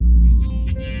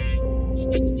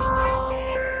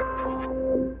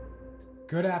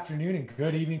Good afternoon and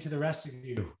good evening to the rest of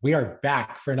you. We are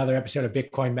back for another episode of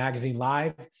Bitcoin Magazine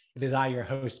Live. It is I, your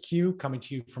host, Q, coming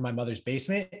to you from my mother's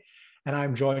basement. And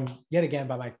I'm joined yet again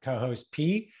by my co-host,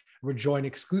 P. We're joined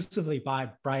exclusively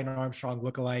by Brian Armstrong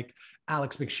lookalike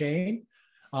Alex McShane.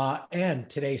 And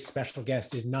today's special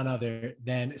guest is none other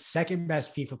than second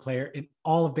best FIFA player in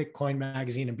all of Bitcoin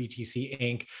Magazine and BTC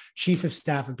Inc., chief of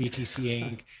staff of BTC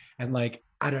Inc.,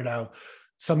 and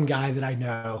some guy that I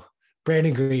know.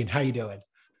 Brandon Green, how you doing?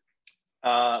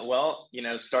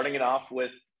 Starting it off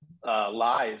with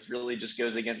lies really just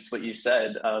goes against what you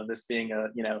said of this being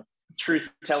a,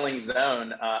 truth-telling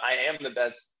zone. I am the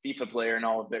best FIFA player in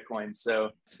all of Bitcoin. So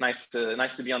it's nice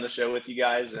to be on the show with you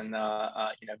guys and,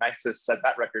 nice to set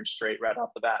that record straight right off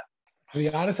the bat. To be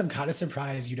honest, I'm kind of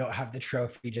surprised you don't have the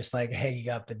trophy just like hanging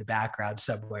up in the background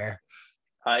somewhere.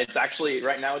 It's actually,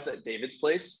 right now it's at David's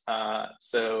place.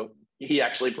 So he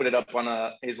actually put it up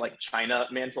on his China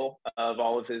mantle of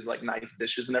all of his nice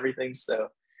dishes and everything. So,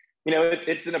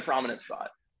 it's in a prominent spot.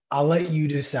 I'll let you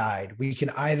decide. We can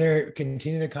either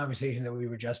continue the conversation that we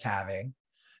were just having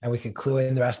and we can clue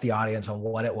in the rest of the audience on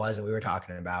what it was that we were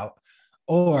talking about,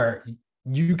 or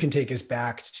you can take us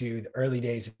back to the early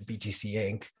days of BTC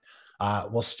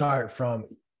Inc. We'll start from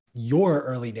your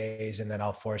early days and then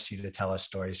I'll force you to tell us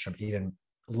stories from even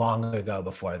long ago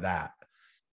before that.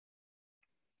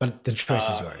 But the choice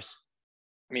is yours.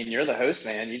 I mean, you're the host,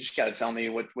 man. You just got to tell me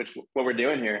what we're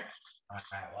doing here. All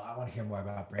right. Well, I want to hear more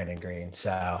about Brandon Green.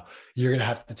 So you're going to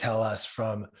have to tell us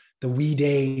from the wee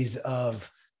days of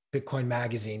Bitcoin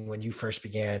Magazine when you first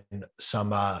began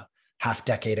some half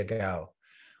decade ago.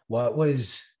 What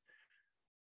was,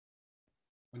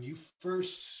 when you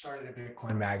first started at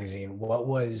Bitcoin Magazine, what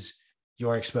was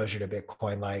your exposure to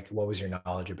Bitcoin like? What was your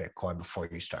knowledge of Bitcoin before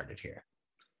you started here?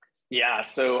 Yeah,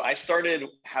 so I started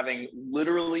having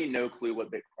literally no clue what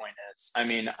Bitcoin is. I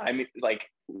mean, I'm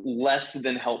less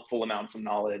than helpful amounts of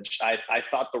knowledge. I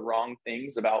thought the wrong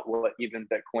things about what even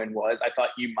Bitcoin was. I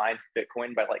thought you mined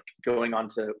Bitcoin by going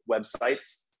onto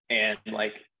websites and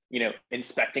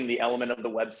inspecting the element of the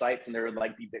websites and there would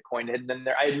be Bitcoin hidden in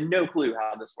there. I had no clue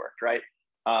how this worked, right?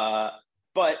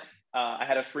 But I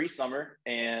had a free summer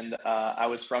and I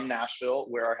was from Nashville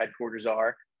where our headquarters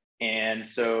are. And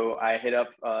so I hit up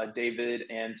David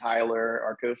and Tyler,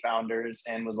 our co-founders,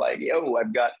 and was like, yo,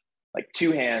 I've got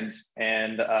two hands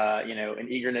and, an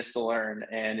eagerness to learn.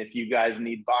 And if you guys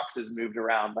need boxes moved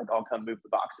around, I'll come move the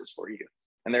boxes for you.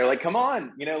 And they're like, come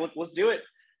on, let's do it.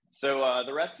 So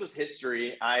the rest was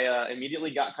history. I immediately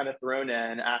got kind of thrown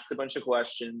in, asked a bunch of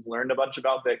questions, learned a bunch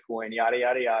about Bitcoin, yada,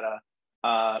 yada,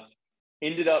 yada.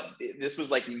 Ended up, this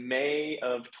was May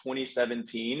of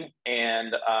 2017.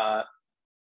 And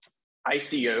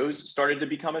ICOs started to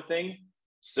become a thing.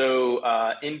 So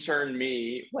intern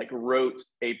me wrote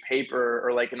a paper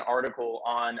or an article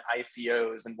on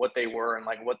ICOs and what they were and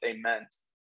what they meant.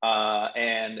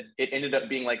 And it ended up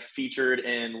being featured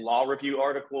in law review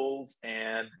articles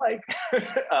and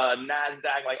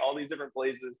NASDAQ, all these different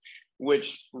places,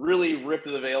 which really ripped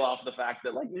the veil off the fact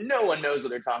that no one knows what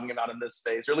they're talking about in this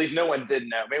space, or at least no one did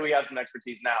know. Maybe we have some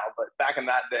expertise now, but back in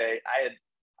that day,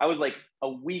 I was a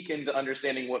week into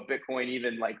understanding what Bitcoin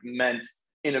even meant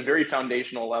in a very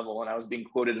foundational level. And I was being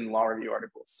quoted in law review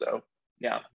articles. So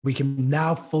yeah. We can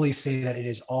now fully say that it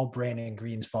is all Brandon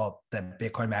Green's fault that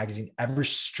Bitcoin Magazine ever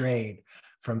strayed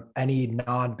from any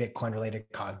non-Bitcoin related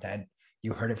content.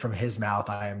 You heard it from his mouth.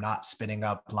 I am not spinning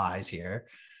up lies here.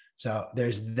 So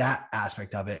there's that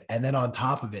aspect of it. And then on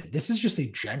top of it, this is just a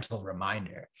gentle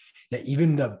reminder that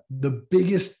even the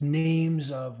biggest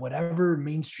names of whatever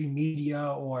mainstream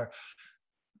media or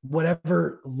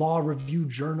whatever law review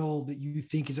journal that you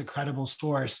think is a credible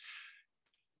source,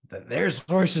 that their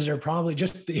sources are probably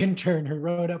just the intern who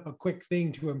wrote up a quick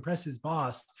thing to impress his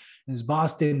boss, and his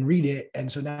boss didn't read it. And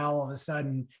so now all of a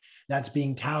sudden that's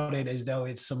being touted as though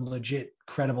it's some legit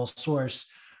credible source,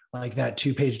 like that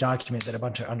 2-page document that a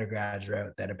bunch of undergrads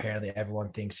wrote that apparently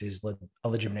everyone thinks is a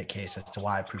legitimate case as to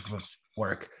why proof of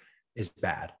work is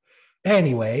bad.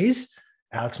 Anyways,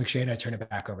 Alex McShane, I turn it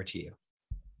back over to you.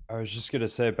 I was just going to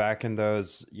say, back in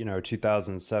those,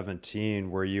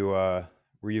 2017, were you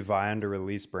vying to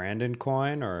release Brandon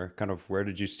Coin, or kind of where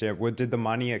did you stand? What did the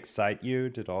money excite you?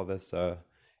 Did all this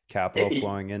capital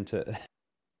flowing into?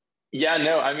 Yeah,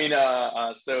 no, I mean,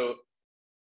 so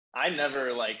I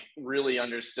never really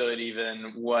understood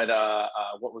even what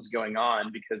was going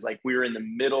on, because we were in the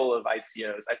middle of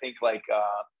ICOs. I think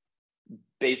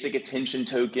Basic Attention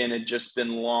Token had just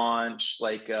been launched,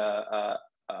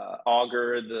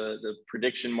 Augur, the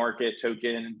prediction market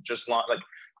token, just launched,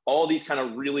 all these kind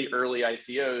of really early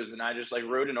ICOs. And I just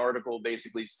wrote an article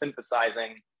basically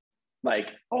synthesizing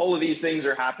Like all of these things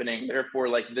are happening, therefore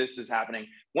like this is happening.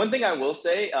 One thing I will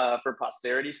say for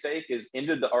posterity's sake is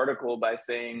ended the article by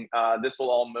saying this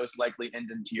will all most likely end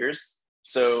in tears.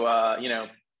 So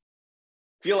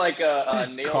feel like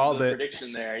nailed the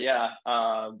prediction there. Yeah.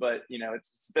 But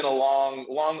it's been a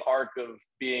long arc of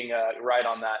being right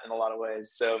on that in a lot of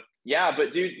ways. So yeah,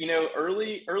 but dude,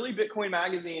 early Bitcoin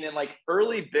magazine and like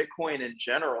early Bitcoin in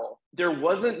general, there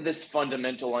wasn't this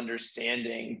fundamental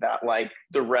understanding that like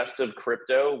the rest of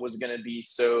crypto was going to be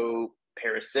so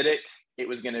parasitic. It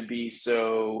was going to be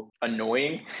so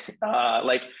annoying.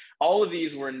 Like all of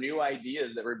these were new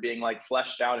ideas that were being like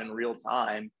fleshed out in real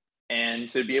time. And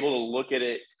to be able to look at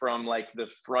it from like the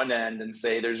front end and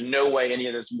say, there's no way any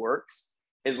of this works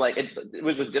is like, it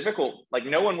was a difficult, like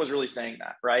no one was really saying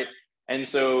that, right? And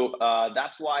so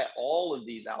that's why all of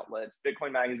these outlets,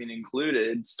 Bitcoin Magazine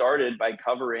included, started by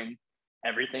covering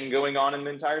everything going on in the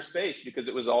entire space because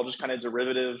it was all just kind of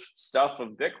derivative stuff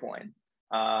of Bitcoin.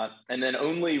 And then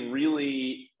only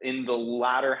really in the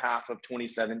latter half of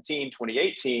 2017,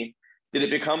 2018, did it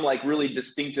become like really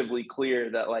distinctively clear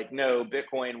that like, no,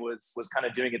 Bitcoin was kind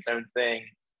of doing its own thing.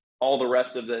 All the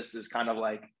rest of this is kind of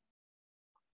like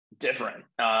different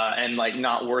and like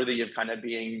not worthy of kind of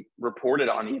being reported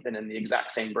on even in the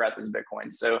exact same breath as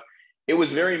Bitcoin. So it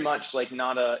was very much like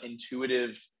not a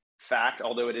intuitive fact,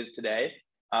 although it is today.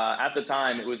 At the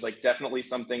time, it was like definitely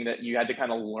something that you had to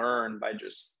kind of learn by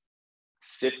just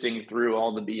sifting through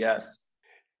all the BS.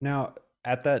 Now,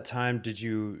 at that time, did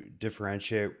you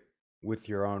differentiate with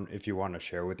your own, if you want to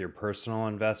share, with your personal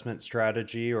investment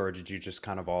strategy, or did you just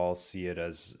kind of all see it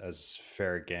as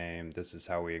fair game? This is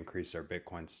how we increase our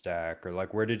Bitcoin stack, or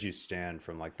like where did you stand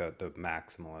from like the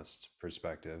maximalist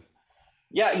perspective?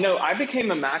 Yeah, no, I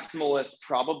became a maximalist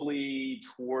probably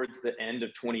towards the end of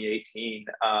 2018.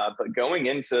 But going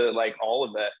into like all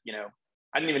of it,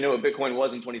 I didn't even know what Bitcoin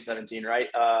was in 2017, right?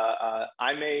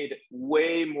 I made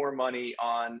way more money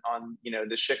on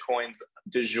the shitcoins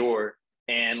du jour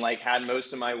and like had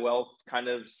most of my wealth kind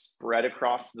of spread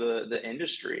across the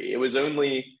industry. It was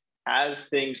only as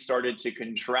things started to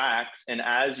contract and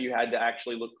as you had to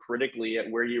actually look critically at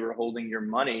where you were holding your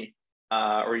money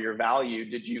or your value,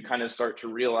 did you kind of start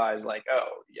to realize like, oh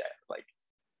yeah, like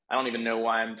I don't even know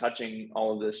why I'm touching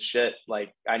all of this shit.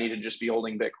 Like I need to just be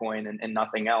holding Bitcoin and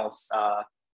nothing else.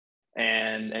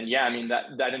 And yeah, I mean, that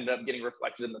ended up getting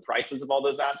reflected in the prices of all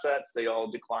those assets. They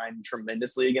all declined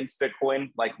tremendously against Bitcoin,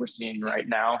 like we're seeing right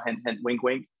now, hint, hint, wink,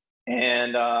 wink.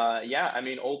 And yeah, I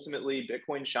mean, ultimately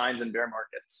Bitcoin shines in bear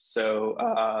markets. So,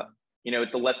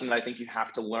 it's a lesson that I think you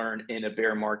have to learn in a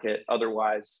bear market.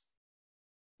 Otherwise,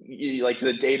 like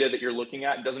the data that you're looking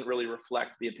at doesn't really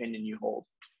reflect the opinion you hold.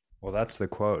 Well, that's the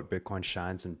quote, Bitcoin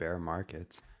shines in bear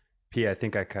markets. P, I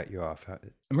think I cut you off.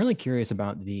 I'm really curious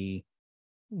about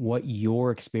what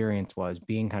your experience was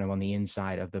being kind of on the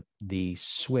inside of the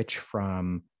switch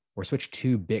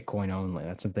to Bitcoin only.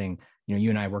 That's something, you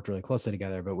and I worked really closely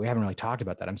together, but we haven't really talked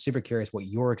about that. I'm super curious what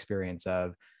your experience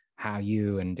of how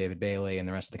you and David Bailey and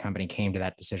the rest of the company came to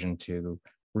that decision to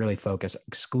really focus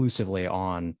exclusively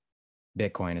on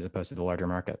Bitcoin as opposed to the larger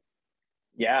market.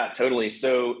 Yeah, totally.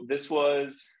 So this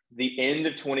was the end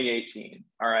of 2018.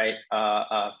 All right.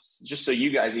 Just so you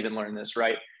guys even learn this,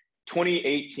 right?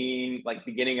 2018, like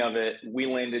beginning of it, we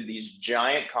landed these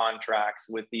giant contracts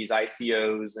with these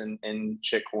ICOs and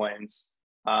shitcoins,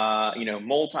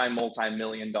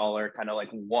 multi-million dollar kind of like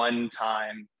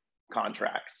one-time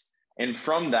contracts. And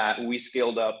from that, we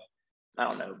scaled up, I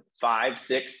don't know, 5,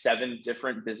 6, 7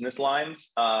 different business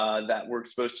lines that were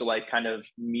supposed to like kind of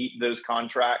meet those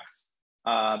contracts.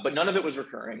 But none of it was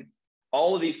recurring.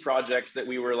 All of these projects that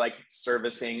we were like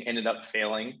servicing ended up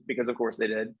failing because of course they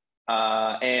did.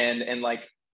 And like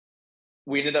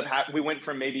we ended up we went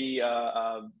from maybe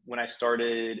when I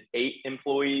started 8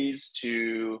 employees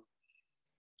to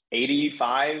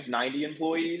 85, 90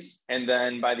 employees. And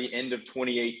then by the end of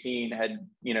 2018 had,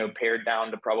 pared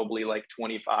down to probably like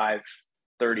 25,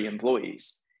 30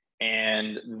 employees.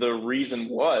 And the reason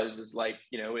is like,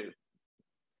 it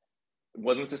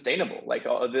wasn't sustainable. Like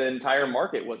the entire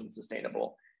market wasn't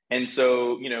sustainable. And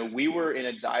so, we were in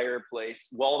a dire place.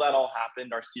 While that all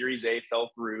happened, our Series A fell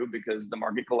through because the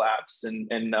market collapsed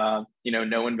and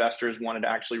no investors wanted to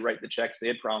actually write the checks they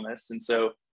had promised. And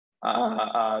so,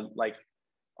 like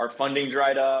our funding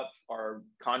dried up, our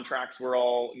contracts were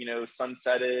all,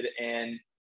 sunsetted, and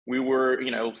we were,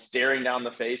 staring down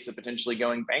the face of potentially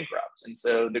going bankrupt. And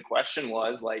so the question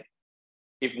was like,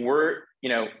 if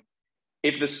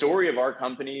the story of our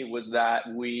company was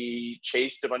that we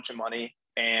chased a bunch of money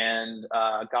and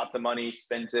got the money,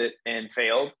 spent it, and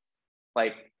failed,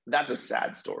 like that's a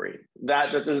sad story.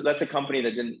 That's a company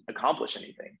that didn't accomplish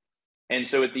anything. And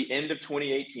so at the end of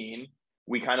 2018,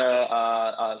 we kind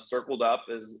of circled up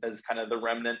as kind of the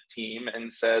remnant team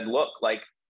and said, look, like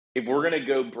if we're going to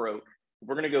go broke, if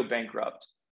we're going to go bankrupt,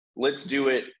 let's do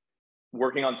it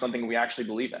working on something we actually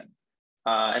believe in.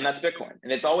 And that's Bitcoin.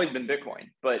 And it's always been Bitcoin.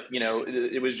 But, you know,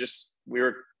 it was just, we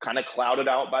were kind of clouded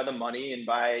out by the money and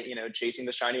by, you know, chasing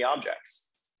the shiny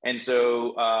objects. And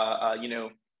so, you know,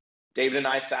 David and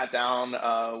I sat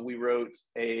down, we wrote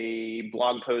a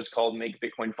blog post called Make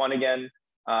Bitcoin Fun Again.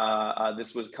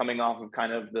 This was coming off of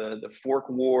kind of the fork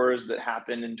wars that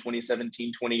happened in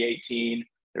 2017, 2018.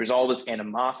 There's all this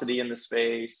animosity in the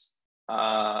space, you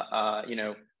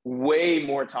know, way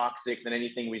more toxic than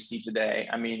anything we see today.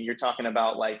 I mean, you're talking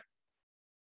about like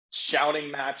shouting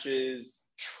matches,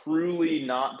 truly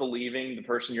not believing the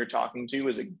person you're talking to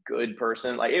is a good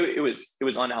person. Like it was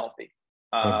unhealthy.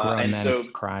 And so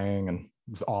crying, and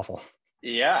it was awful.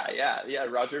 Yeah.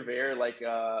 Roger Ver, like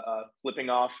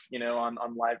flipping off, you know, on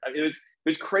live. I mean, it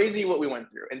was crazy what we went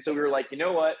through. And so we were like, you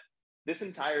know what? This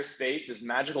entire space is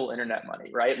magical internet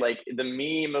money, right? Like the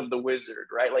meme of the wizard,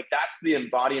 right? Like that's the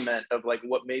embodiment of like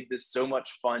what made this so much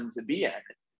fun to be in.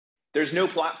 There's no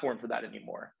platform for that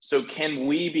anymore. So can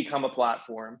we become a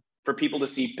platform for people to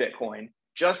see Bitcoin,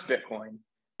 just Bitcoin,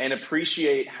 and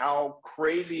appreciate how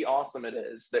crazy awesome it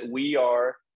is that we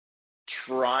are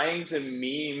trying to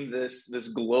meme this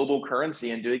global currency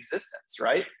into existence,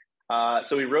 right?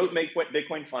 So we wrote Make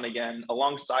Bitcoin Fun Again.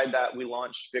 Alongside that, we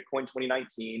launched Bitcoin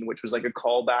 2019, which was like a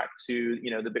callback to,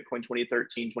 you know, the Bitcoin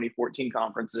 2013, 2014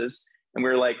 conferences. And we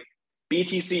were like,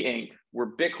 BTC Inc.,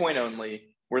 we're Bitcoin only.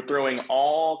 We're throwing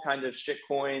all kind of shit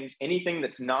coins, anything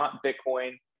that's not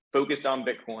Bitcoin, focused on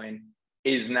Bitcoin,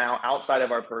 is now outside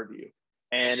of our purview.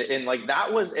 And like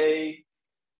that was a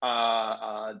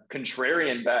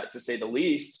contrarian bet, to say the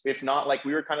least. If not, like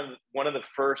we were kind of one of the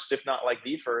first, if not like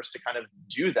the first, to kind of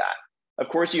do that. Of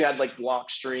course, you had like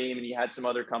Blockstream and you had some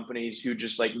other companies who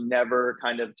just like never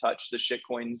kind of touched the shit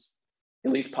coins,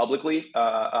 at least publicly,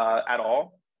 at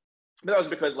all. But that was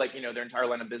because like, you know, their entire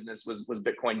line of business was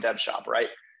Bitcoin dev shop, right?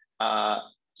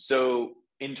 So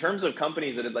in terms of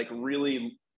companies that had like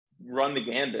really run the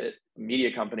gambit,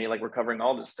 media company, like we're covering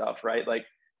all this stuff, right? Like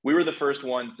we were the first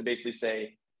ones to basically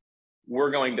say,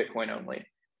 we're going Bitcoin only.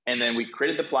 And then we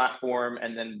created the platform,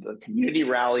 and then the community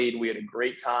rallied. We had a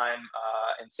great time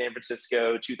in San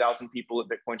Francisco, 2,000 people at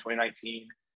Bitcoin 2019.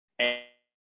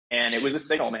 And it was a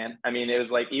signal, man. I mean, it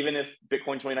was like, even if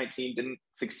Bitcoin 2019 didn't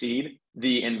succeed,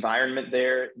 the environment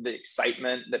there, the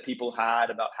excitement that people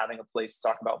had about having a place to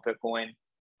talk about Bitcoin,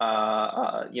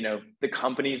 you know, the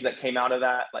companies that came out of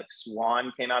that, like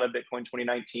Swan came out of Bitcoin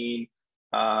 2019,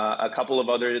 a couple of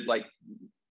other like,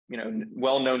 you know,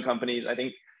 well-known companies. I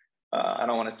think, I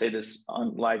don't want to say this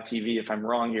on live TV if I'm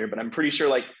wrong here, but I'm pretty sure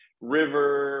like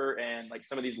River and like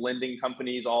some of these lending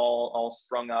companies all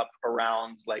sprung up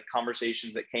around like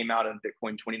conversations that came out of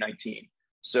Bitcoin 2019.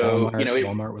 So, Walmart, you know,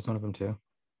 Walmart was one of them too.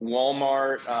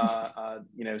 Walmart,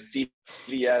 you know,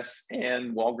 CVS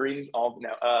and Walgreens, all, you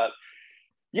know,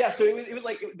 yeah. So it was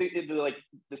like,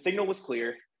 the signal was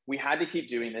clear. We had to keep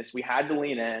doing this. We had to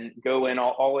lean in, go in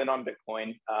all in on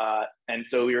Bitcoin. And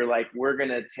so we were like, we're going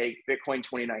to take Bitcoin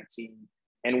 2019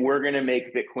 and we're going to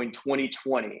make Bitcoin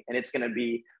 2020. And it's going to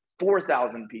be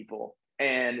 4,000 people.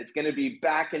 And it's going to be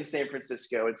back in San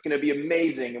Francisco. It's going to be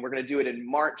amazing. And we're going to do it in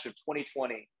March of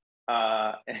 2020.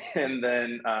 And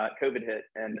then COVID hit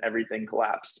and everything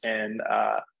collapsed. And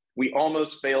we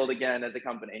almost failed again as a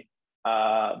company.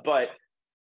 But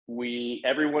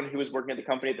everyone who was working at the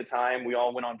company at the time, we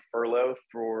all went on furlough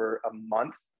for a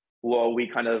month while we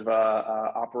kind of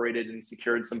operated and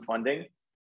secured some funding.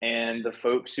 And the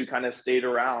folks who kind of stayed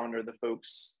around are the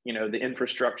folks, you know, the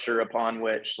infrastructure upon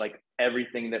which like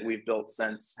everything that we've built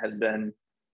since has been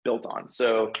built on.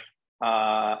 So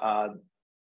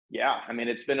yeah, I mean,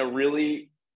 it's been a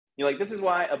really, you know, like this is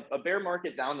why a bear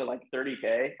market down to like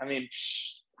 30K, I mean,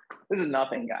 this is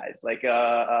nothing, guys. Like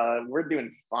we're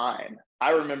doing fine.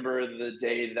 I remember the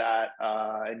day that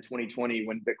in 2020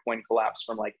 when Bitcoin collapsed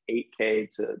from like 8K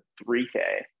to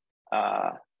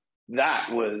 3K.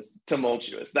 That was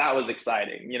tumultuous. That was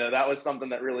exciting. You know, that was something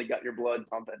that really got your blood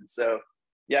pumping. So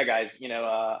yeah, guys, you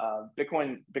know,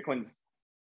 Bitcoin's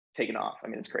taken off. I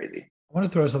mean, it's crazy. I want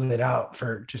to throw something out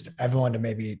for just everyone to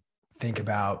maybe think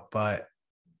about, but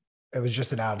it was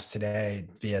just announced today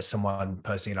via someone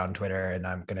posting it on Twitter, and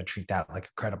I'm going to treat that like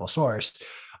a credible source,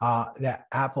 that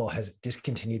Apple has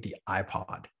discontinued the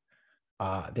iPod.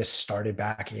 This started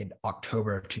back in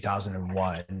October of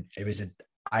 2001. It was an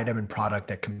item and product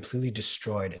that completely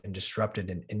destroyed and disrupted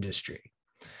an industry.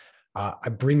 I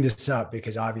bring this up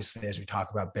because obviously, as we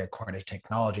talk about Bitcoin, a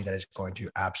technology that is going to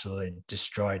absolutely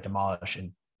destroy, demolish,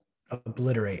 and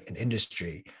obliterate an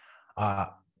industry.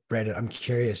 Brandon, I'm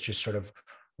curious, just sort of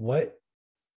what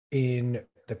in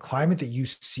the climate that you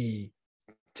see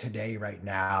today, right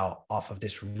now, off of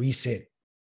this recent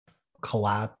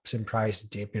collapse in price,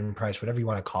 dip in price, whatever you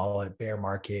want to call it, bear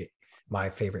market, my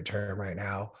favorite term right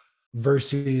now,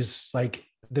 versus like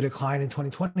the decline in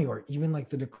 2020, or even like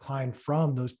the decline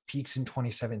from those peaks in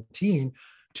 2017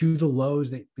 to the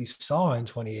lows that we saw in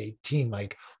 2018.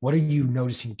 Like, what are you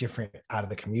noticing different out of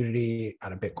the community,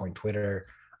 out of Bitcoin Twitter,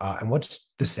 and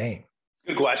what's the same?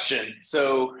 Good question.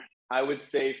 So I would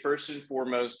say first and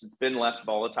foremost, it's been less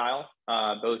volatile,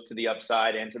 both to the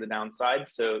upside and to the downside.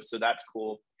 So that's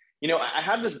cool. You know, I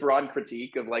have this broad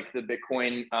critique of like the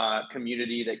Bitcoin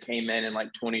community that came in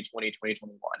like 2020,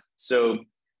 2021. So,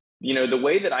 you know, the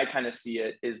way that I kind of see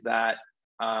it is that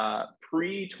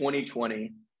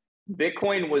pre-2020,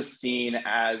 Bitcoin was seen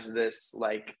as this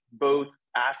like both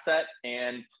asset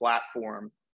and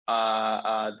platform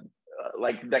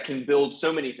like that can build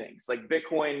so many things. Like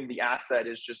Bitcoin, the asset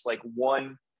is just like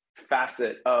one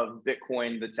facet of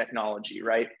Bitcoin, the technology,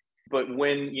 right? But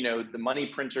when, you know, the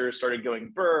money printer started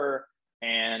going burr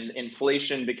and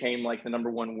inflation became like the number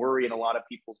one worry in a lot of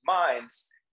people's minds,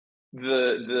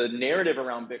 the narrative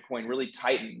around Bitcoin really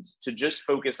tightened to just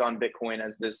focus on Bitcoin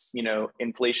as this, you know,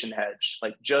 inflation hedge,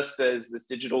 like just as this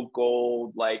digital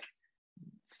gold, like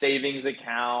savings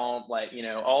account, like, you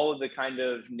know, all of the kind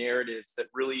of narratives that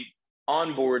really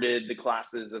onboarded the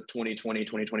classes of 2020,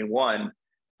 2021.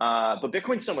 But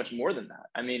Bitcoin's so much more than that.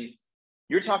 I mean,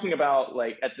 you're talking about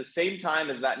like at the same time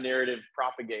as that narrative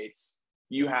propagates,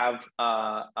 you have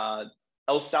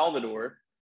El Salvador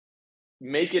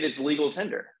make it its legal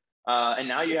tender. And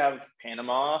now you have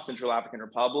Panama, Central African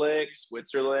Republic,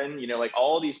 Switzerland, you know, like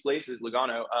all these places,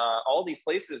 Lugano, all these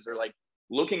places are like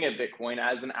looking at Bitcoin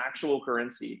as an actual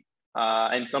currency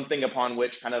and something upon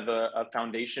which kind of a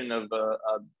foundation of a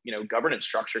you know, governance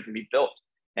structure can be built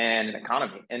and an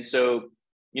economy. And so,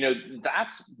 you know,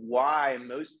 that's why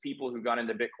most people who got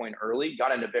into Bitcoin early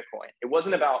got into Bitcoin. It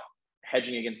wasn't about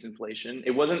hedging against inflation.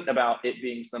 It wasn't about it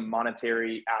being some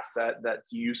monetary asset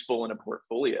that's useful in a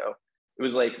portfolio. It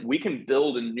was like, we can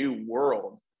build a new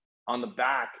world on the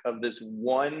back of this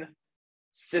one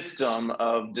system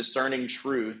of discerning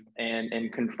truth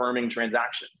and confirming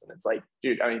transactions. And it's like,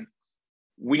 dude, I mean,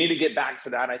 we need to get back to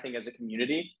that, I think, as a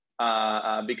community,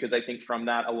 because I think from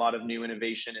that, a lot of new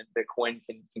innovation in Bitcoin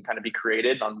can kind of be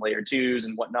created on layer twos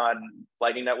and whatnot and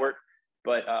Lightning Network.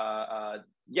 But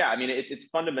yeah, I mean, it's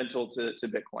fundamental to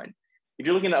Bitcoin. If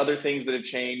you're looking at other things that have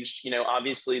changed, you know,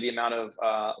 obviously the amount of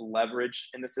leverage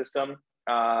in the system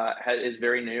is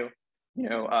very new. You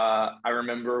know, I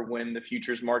remember when the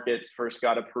futures markets first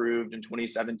got approved in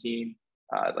 2017,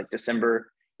 it's like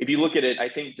December. If you look at it, I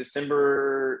think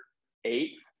December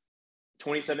 8th,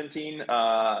 2017,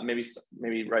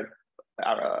 maybe right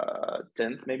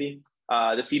 10th, maybe,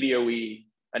 the CBOE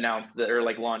announced that, or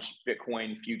like launched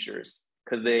Bitcoin futures,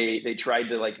 because they tried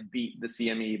to like beat the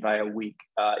CME by a week,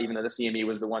 even though the CME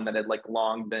was the one that had like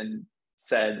long been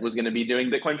said was going to be doing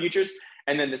Bitcoin futures.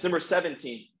 And then December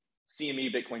 17th,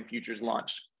 CME Bitcoin futures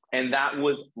launched. And that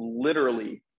was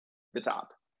literally the top.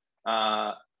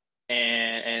 And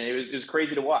it was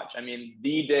crazy to watch. I mean,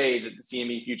 the day that the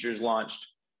CME futures launched,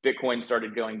 Bitcoin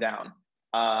started going down.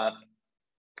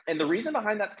 And the reason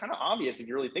behind that's kind of obvious if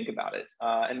you really think about it.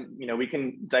 And, you know, we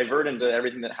can divert into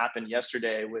everything that happened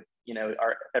yesterday with, you know,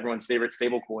 everyone's favorite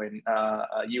stablecoin,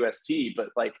 UST. But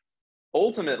like,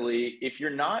 ultimately, if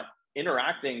you're not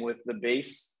interacting with the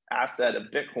base asset of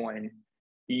Bitcoin,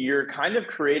 you're kind of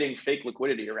creating fake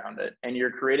liquidity around it, and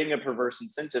you're creating a perverse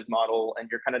incentive model, and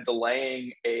you're kind of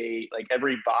delaying like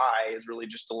every buy is really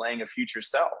just delaying a future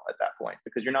sell at that point,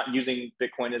 because you're not using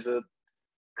Bitcoin as a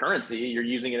currency, you're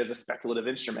using it as a speculative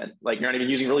instrument. Like, you're not even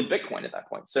using really Bitcoin at that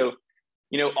point. So,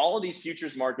 you know, all of these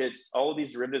futures markets, all of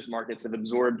these derivatives markets have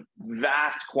absorbed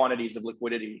vast quantities of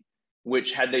liquidity,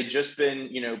 which had they just been,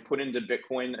 you know, put into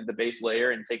Bitcoin at the base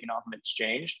layer and taken off an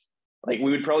exchange, like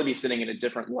we would probably be sitting at a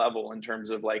different level in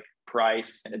terms of like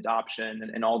price and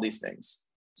adoption and all these things.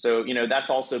 So, you know,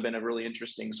 that's also been a really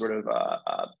interesting sort of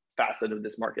facet of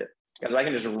this market, because I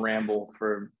can just ramble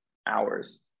for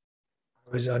hours.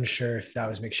 I was unsure if that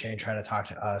was McShane trying to talk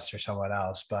to us or someone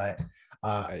else, but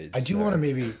I do want to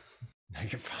maybe, no,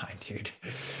 you're fine, dude.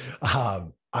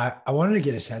 I wanted to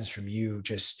get a sense from you,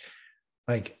 just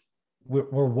like,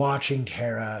 we're watching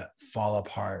Terra fall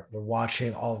apart. We're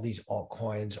watching all of these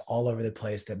altcoins all over the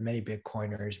place that many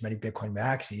Bitcoiners, many Bitcoin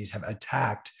maxis have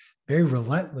attacked very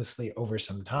relentlessly over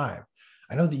some time.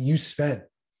 I know that you spent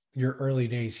your early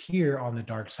days here on the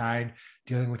dark side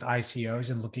dealing with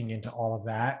ICOs and looking into all of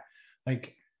that.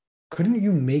 Like, couldn't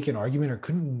you make an argument, or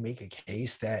couldn't you make a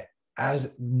case that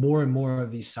as more and more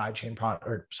of these sidechain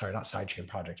or sorry, not sidechain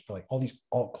projects, but like all these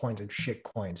altcoins and shit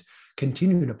coins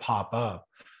continue to pop up,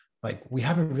 like we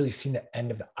haven't really seen the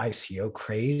end of the ICO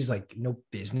craze. Like no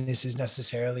business is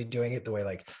necessarily doing it the way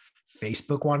like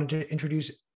Facebook wanted to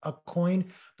introduce a coin,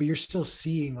 but you're still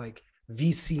seeing like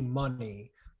VC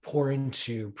money pour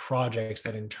into projects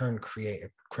that in turn create a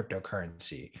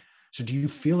cryptocurrency. So do you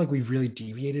feel like we've really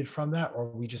deviated from that, or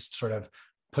we just sort of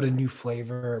put a new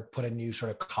flavor, put a new sort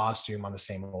of costume on the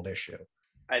same old issue?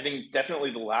 I think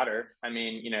definitely the latter. I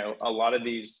mean, a lot of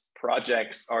these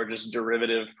projects are just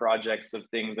derivative projects of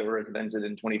things that were invented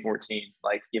in 2014.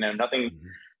 Like, nothing. Mm-hmm.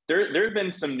 There have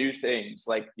been some new things,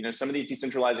 like some of these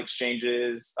decentralized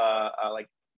exchanges, like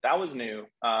that was new.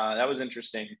 That was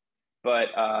interesting. But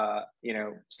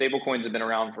stable coins have been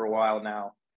around for a while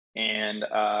now, and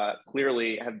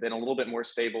clearly have been a little bit more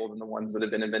stable than the ones that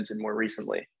have been invented more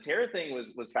recently. The Terra thing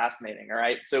was fascinating. All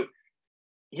right, so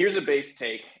here's a base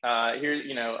take.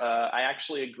 I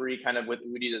actually agree kind of with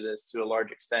Udi to this to a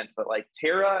large extent, but like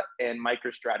Terra and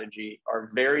MicroStrategy are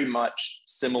very much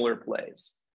similar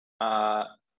plays.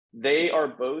 They are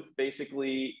both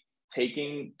basically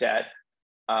taking debt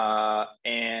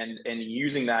and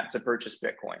using that to purchase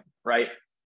Bitcoin, right?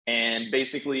 And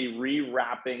basically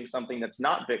rewrapping something that's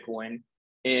not Bitcoin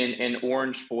in an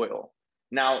orange foil.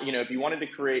 Now, if you wanted to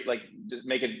create, like, just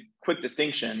make a quick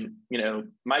distinction,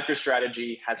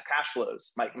 MicroStrategy has cash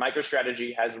flows.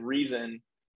 MicroStrategy has reason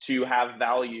to have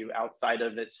value outside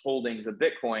of its holdings of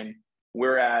Bitcoin,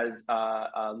 whereas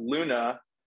Luna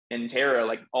and Terra,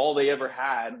 like, all they ever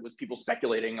had was people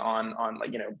speculating on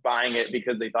like, buying it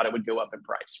because they thought it would go up in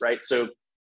price, right? So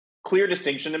clear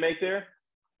distinction to make there.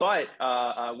 But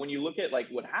when you look at like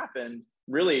what happened,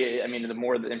 really, I mean, the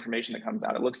more the information that comes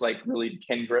out, it looks like really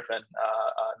Ken Griffin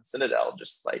and Citadel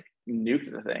just like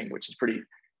nuked the thing, which is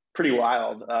pretty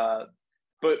wild.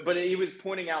 But he was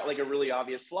pointing out like a really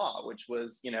obvious flaw, which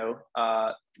was,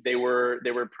 they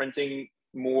were printing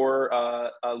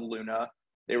more Luna.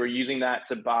 They were using that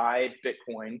to buy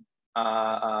Bitcoin,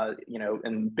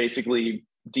 and basically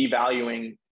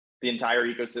devaluing the entire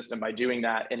ecosystem by doing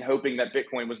that, and hoping that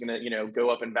Bitcoin was going to,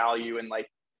 go up in value and like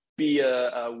be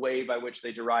a way by which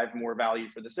they derive more value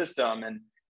for the system. And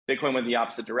Bitcoin went the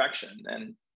opposite direction.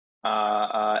 And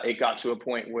it got to a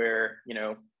point where,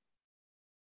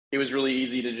 it was really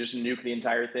easy to just nuke the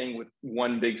entire thing with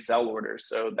one big sell order.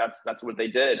 So that's what they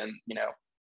did. And,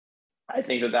 I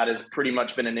think that has pretty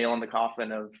much been a nail in the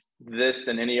coffin of this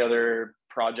and any other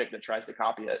project that tries to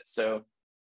copy it. So,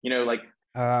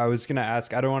 I was going to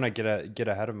ask, I don't want to get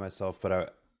ahead of myself, but I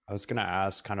was going to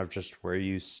ask kind of just where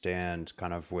you stand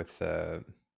kind of with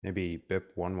maybe BIP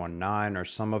 119 or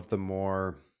some of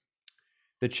the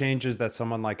changes that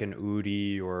someone like an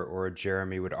Udi or a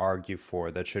Jeremy would argue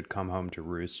for that should come home to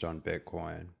roost on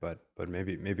Bitcoin. But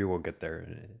maybe we'll get there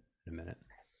in a minute.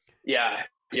 Yeah,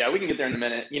 we can get there in a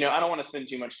minute. I don't want to spend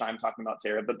too much time talking about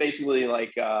Terra, but basically,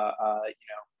 like,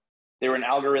 they were an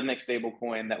algorithmic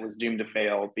stablecoin that was doomed to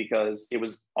fail because it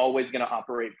was always going to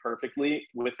operate perfectly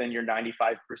within your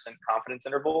 95% confidence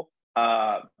interval.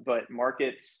 But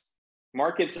markets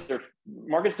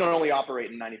don't only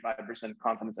operate in 95%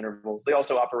 confidence intervals; they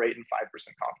also operate in 5%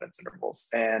 confidence intervals.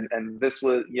 And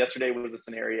yesterday was a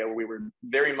scenario where we were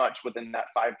very much within that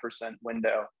 5%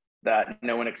 window that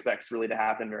no one expects really to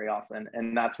happen very often,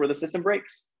 and that's where the system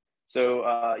breaks.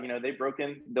 So they've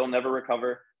broken; they'll never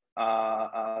recover.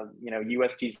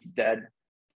 UST's dead,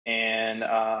 and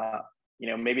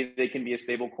maybe they can be a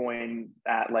stable coin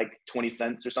at like 20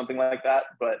 cents or something like that,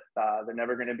 but they're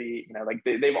never going to be,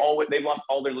 they've lost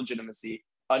all their legitimacy.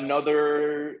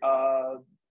 Another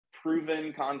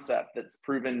proven concept that's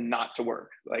proven not to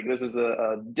work. Like, this is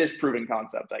a disproven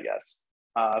concept, I guess.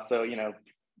 So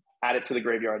add it to the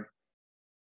graveyard.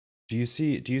 Do you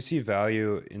see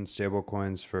value in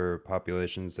stablecoins for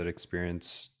populations that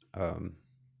experience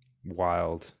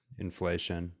wild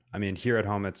inflation? I mean, here at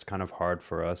home, it's kind of hard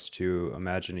for us to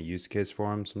imagine a use case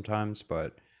for them sometimes,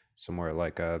 but somewhere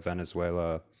like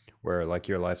Venezuela, where like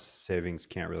your life savings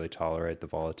can't really tolerate the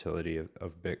volatility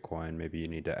of Bitcoin, maybe you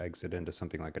need to exit into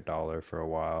something like $1 for a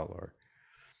while, or.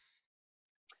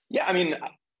 Yeah, I mean,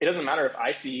 it doesn't matter if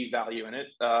I see value in it.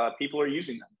 People are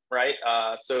using them, right?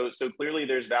 So clearly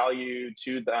there's value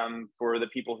to them for the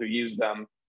people who use them,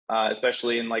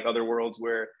 especially in like other worlds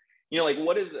where, like,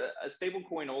 what is a stable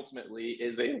coin ultimately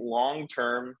is a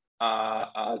long-term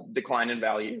decline in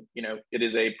value. It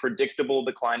is a predictable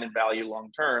decline in value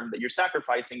long-term that you're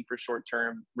sacrificing for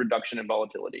short-term reduction in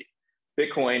volatility.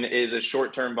 Bitcoin is a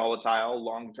short-term volatile,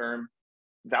 long-term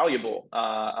valuable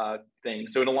thing.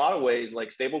 So in a lot of ways,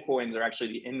 like stable coins are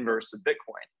actually the inverse of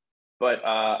Bitcoin, but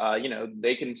you know,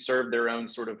 they can serve their own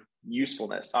sort of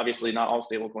usefulness. Obviously, not all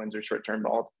stable coins are short-term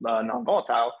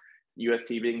non-volatile, UST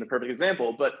being the perfect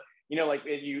example. But you know, like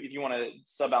if you want to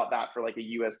sub out that for like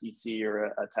a USDC or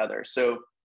a Tether. So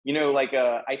you know, like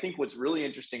I think what's really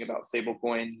interesting about stable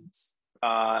coins,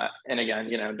 and again,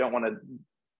 you know, don't want to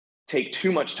take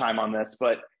too much time on this,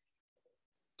 but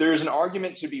there's an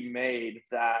argument to be made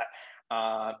that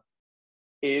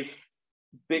if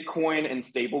Bitcoin and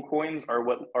stable coins are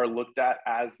what are looked at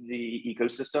as the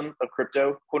ecosystem of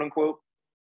crypto, quote unquote,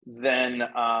 then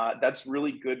that's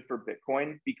really good for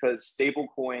Bitcoin, because stable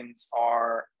coins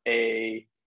are a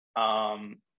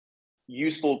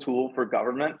useful tool for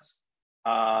governments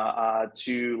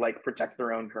to like protect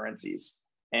their own currencies.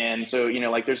 And so, you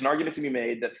know, like there's an argument to be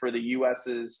made that for the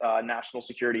US's national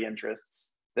security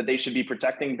interests, that they should be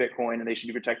protecting Bitcoin and they should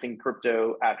be protecting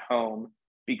crypto at home,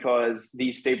 because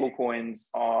these stable coins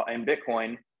and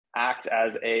Bitcoin act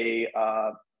as a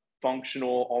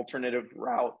functional alternative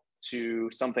route to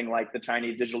something like the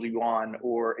Chinese digital yuan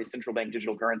or a central bank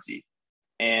digital currency.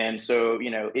 And so,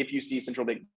 you know, if you see central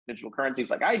bank digital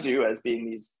currencies like I do as being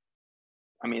these,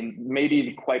 I mean,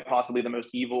 maybe quite possibly the most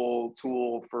evil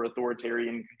tool for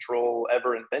authoritarian control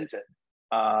ever invented,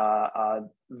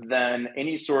 then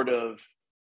any sort of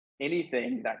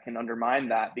anything that can undermine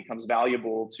that becomes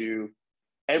valuable to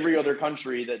every other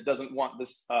country that doesn't want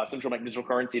this central bank digital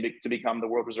currency to become the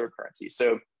world reserve currency.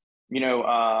 So, you know,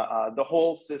 the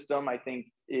whole system, I think,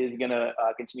 is going to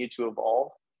continue to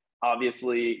evolve.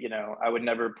 Obviously, you know, I would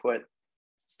never put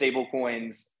stable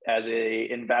coins as a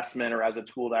investment or as a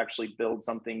tool to actually build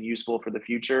something useful for the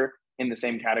future in the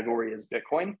same category as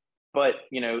Bitcoin. But,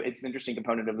 you know, it's an interesting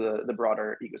component of the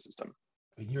broader ecosystem.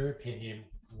 In your opinion,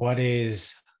 what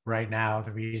is right now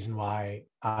the reason why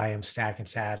I am stacking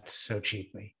sats so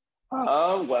cheaply?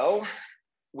 Well,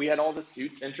 we had all the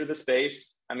suits enter the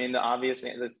space. I mean, the obvious,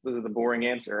 this is the boring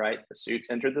answer, right? The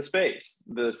suits entered the space.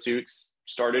 The suits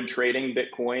started trading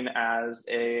Bitcoin as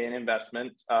an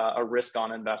investment, a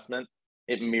risk-on investment.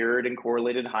 It mirrored and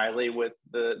correlated highly with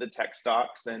the tech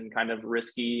stocks and kind of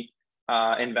risky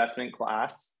investment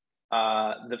class.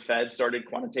 The Fed started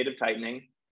quantitative tightening.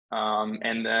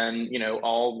 And then, you know,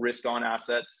 all risk-on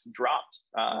assets dropped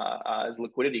as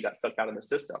liquidity got sucked out of the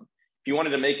system. If you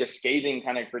wanted to make a scathing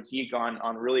kind of critique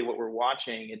on really what we're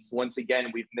watching, it's once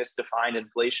again, we've misdefined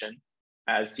inflation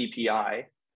as CPI,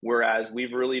 whereas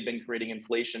we've really been creating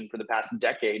inflation for the past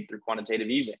decade through quantitative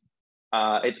easing.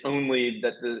 It's only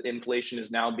that the inflation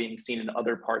is now being seen in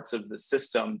other parts of the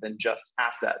system than just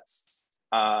assets.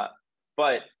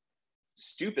 But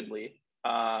stupidly,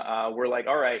 we're like,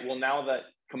 all right, well, now that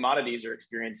commodities are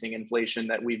experiencing inflation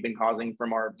that we've been causing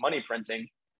from our money printing,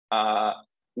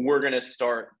 we're going to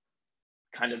start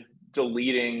kind of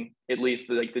deleting at least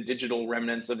the digital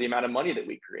remnants of the amount of money that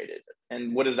we created.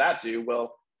 And what does that do?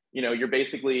 Well, you know,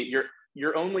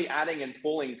 you're only adding and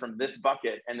pulling from this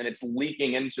bucket, and then it's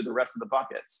leaking into the rest of the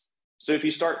buckets. So if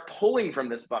you start pulling from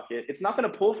this bucket, it's not going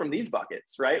to pull from these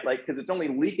buckets, right? Like, because it's only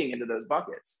leaking into those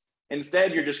buckets.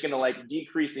 Instead, you're just going to like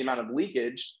decrease the amount of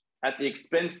leakage at the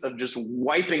expense of just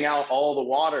wiping out all the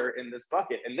water in this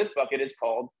bucket. And this bucket is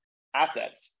called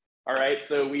assets. All right.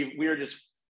 So we are just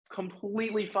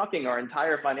completely fucking our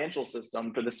entire financial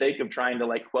system for the sake of trying to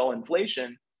like quell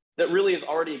inflation that really has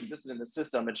already existed in the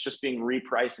system. It's just being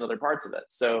repriced in other parts of it.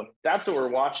 So that's what we're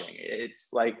watching.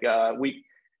 It's like we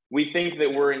think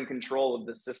that we're in control of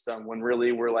the system when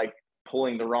really we're like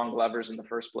pulling the wrong levers in the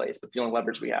first place. That's the only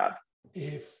leverage we have.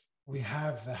 If we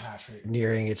have the hash rate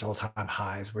nearing its all-time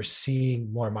highs, we're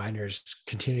seeing more miners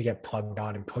continue to get plugged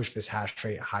on and push this hash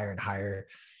rate higher and higher.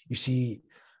 You see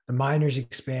the miners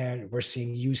expand. We're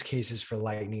seeing use cases for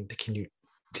Lightning to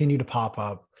continue to pop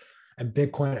up, and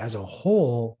Bitcoin as a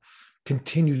whole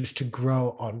continues to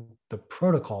grow on the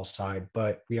protocol side,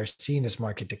 but we are seeing this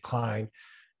market decline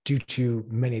due to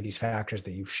many of these factors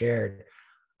that you've shared.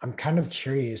 I'm kind of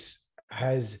curious,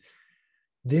 has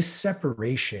this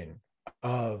separation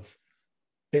of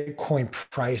Bitcoin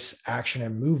price action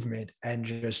and movement and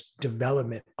just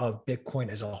development of Bitcoin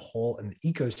as a whole and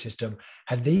the ecosystem,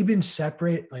 have they been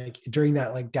separate? Like during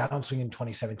that like downswing in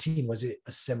 2017, was it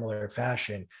a similar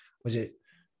fashion? Was it,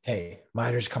 hey,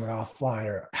 miners coming offline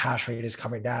or hash rate is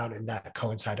coming down, and that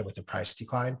coincided with the price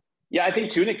decline? Yeah, I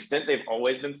think to an extent they've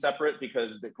always been separate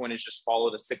because Bitcoin has just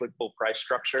followed a cyclical price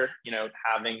structure, you know,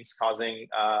 halvings causing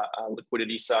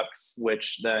liquidity sucks,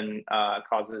 which then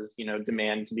causes, you know,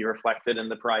 demand to be reflected in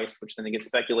the price, which then it gets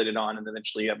speculated on, and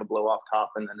eventually you have a blow off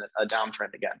top and then a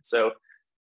downtrend again. So,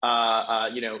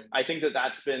 you know, I think that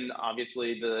that's been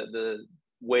obviously the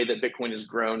way that Bitcoin has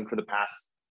grown for the past,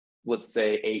 let's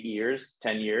say 8 years,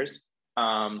 10 years,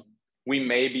 we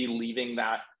may be leaving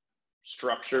that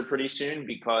structure pretty soon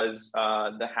because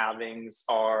the halvings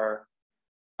are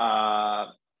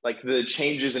like the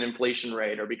changes in inflation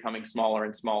rate are becoming smaller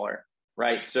and smaller,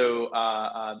 right? So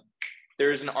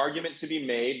there's an argument to be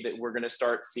made that we're going to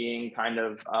start seeing kind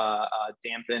of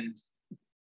dampened,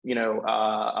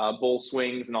 bull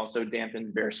swings and also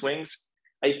dampened bear swings.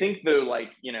 I think though, like,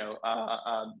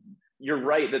 you're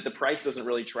right that the price doesn't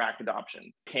really track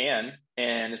adoption. Can,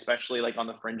 and especially like on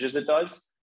the fringes it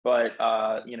does, but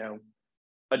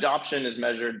adoption is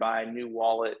measured by new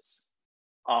wallets,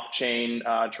 off-chain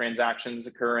transactions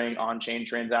occurring, on-chain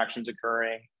transactions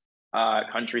occurring,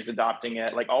 countries adopting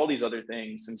it, like all these other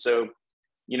things. And so,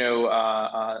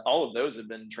 all of those have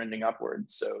been trending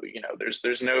upwards. So,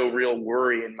 there's no real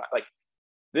worry in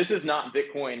this is not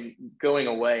Bitcoin going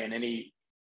away in any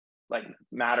like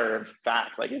matter of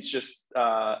fact. Like it's just,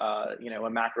 a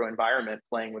macro environment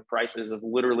playing with prices of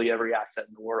literally every asset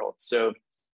in the world. So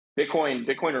Bitcoin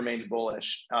remains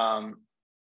bullish.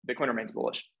 Bitcoin remains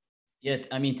bullish. Yeah,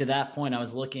 I mean, to that point, I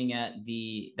was looking at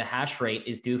the hash rate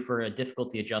is due for a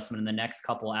difficulty adjustment in the next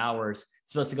couple hours.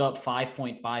 It's supposed to go up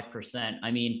 5.5%.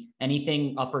 I mean,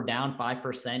 anything up or down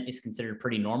 5% is considered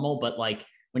pretty normal, but like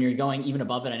when you're going even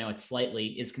above it, I know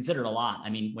it's considered a lot. I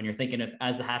mean, when you're thinking of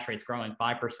as the hash rate's growing,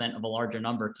 5% of a larger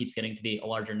number keeps getting to be a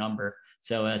larger number.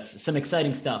 So it's some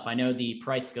exciting stuff. I know the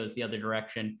price goes the other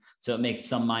direction, so it makes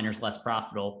some miners less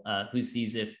profitable. Who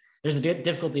sees if there's a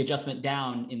difficulty adjustment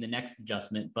down in the next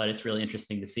adjustment, but it's really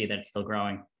interesting to see that it's still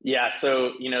growing. Yeah.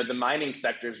 So, the mining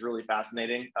sector is really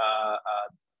fascinating.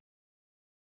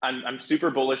 I'm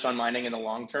super bullish on mining in the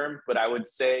long term, but I would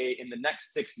say in the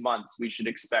next 6 months, we should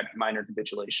expect miner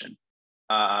capitulation,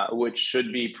 which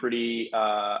should be pretty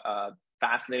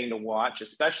fascinating to watch,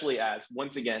 especially as,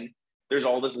 once again, there's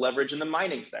all this leverage in the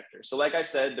mining sector. So like I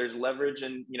said, there's leverage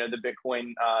in, the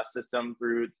Bitcoin system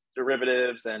through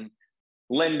derivatives and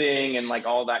lending and like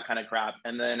all that kind of crap.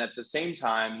 And then at the same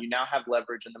time, you now have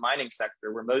leverage in the mining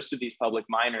sector where most of these public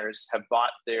miners have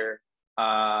bought their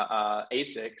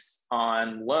ASICs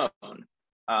on loan,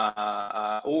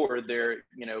 or they're,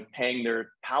 paying their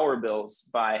power bills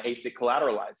by ASIC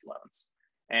collateralized loans.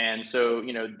 And so,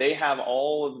 they have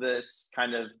all of this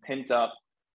kind of pent up,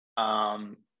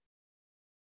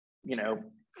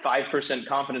 5%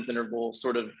 confidence interval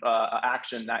sort of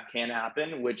action that can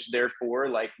happen, which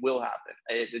therefore will happen.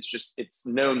 It's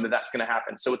known that that's going to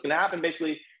happen. So what's going to happen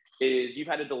basically is you've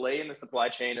had a delay in the supply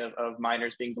chain of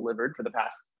miners being delivered for the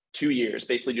past 2 years,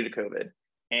 basically due to COVID.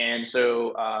 And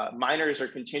so miners are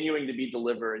continuing to be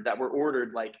delivered that were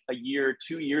ordered like a year,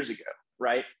 2 years ago,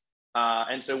 right?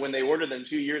 And so when they ordered them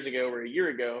 2 years ago or a year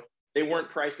ago, they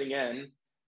weren't pricing in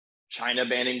China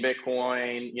banning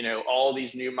Bitcoin, all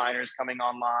these new miners coming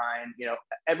online,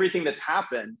 everything that's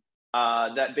happened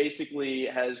that basically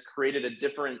has created a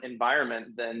different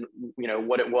environment than,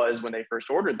 what it was when they first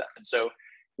ordered them. And so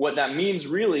what that means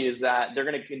really is that they're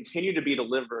going to continue to be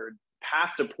delivered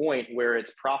past a point where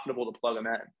it's profitable to plug them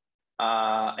in.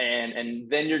 And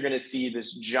then you're going to see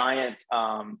this giant,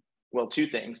 two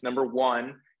things. Number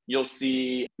one, you'll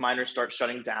see miners start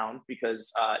shutting down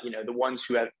because, the ones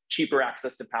who have cheaper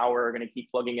access to power are going to keep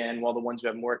plugging in, while the ones who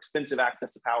have more expensive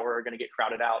access to power are going to get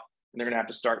crowded out. And they're going to have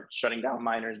to start shutting down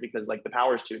miners because the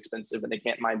power is too expensive and they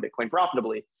can't mine Bitcoin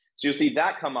profitably. So you'll see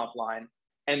that come offline.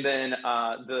 And then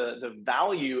the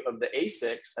value of the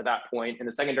ASICs at that point in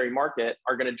the secondary market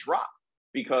are going to drop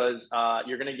because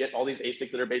you're going to get all these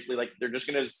ASICs that are basically they're just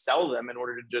going to sell them in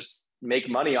order to just make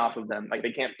money off of them.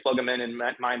 They can't plug them in and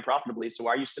mine profitably. So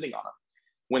why are you sitting on them?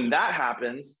 When that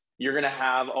happens, you're going to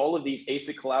have all of these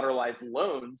ASIC collateralized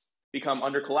loans become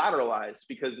under collateralized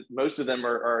because most of them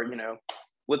are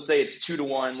let's say it's 2 to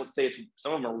 1. Let's say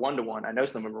some of them are 1 to 1. I know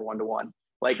some of them are 1 to 1.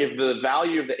 If the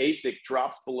value of the ASIC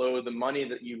drops below the money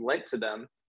that you lent to them,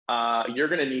 you're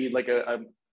going to need a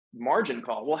margin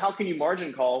call. Well, how can you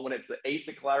margin call when it's an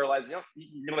ASIC collateralized?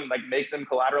 You're going to make them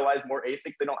collateralize more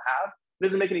ASICs they don't have. It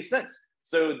doesn't make any sense.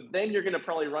 So then you're going to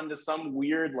probably run to some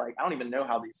weird, I don't even know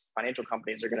how these financial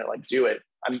companies are going to do it.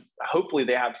 Hopefully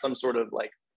they have some sort of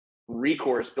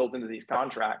recourse built into these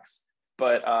contracts.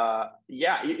 But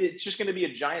it's just going to be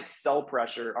a giant sell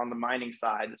pressure on the mining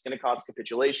side. It's going to cause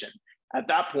capitulation. At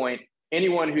that point,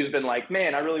 anyone who's been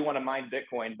man, I really want to mine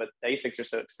Bitcoin, but the ASICs are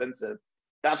so expensive,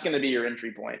 that's going to be your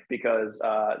entry point because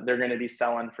they're going to be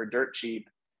selling for dirt cheap.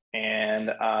 And,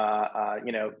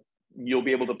 you'll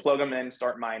be able to plug them in,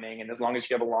 start mining. And as long as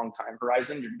you have a long time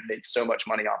horizon, you're going to make so much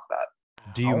money off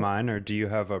that. Do you mine or do you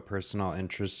have a personal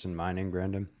interest in mining,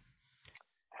 Brandon?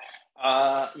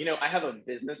 I have a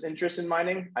business interest in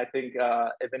mining. I think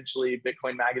eventually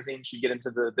Bitcoin Magazine should get into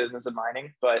the business of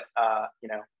mining, but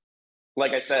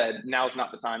like I said, now's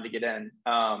not the time to get in.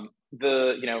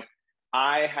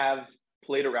 I have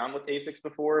played around with ASICs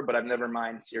before, but I've never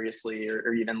mined seriously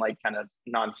or even like kind of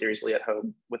non-seriously at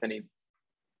home with any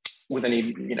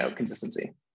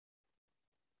consistency.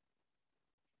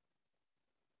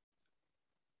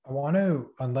 I want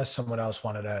to, unless someone else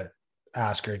wanted to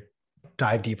ask or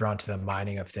dive deeper onto the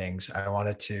mining of things, I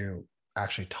wanted to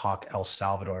actually talk El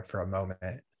Salvador for a moment.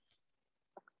 All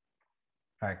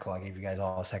right, cool. I'll give you guys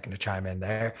all a second to chime in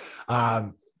there.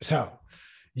 So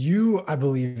you, I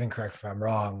believe, and correct if I'm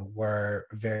wrong, were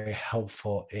very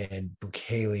helpful in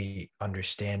Bukele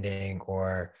understanding,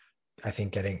 or I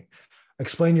think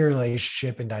explain your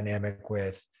relationship and dynamic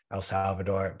with El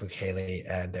Salvador, Bukele,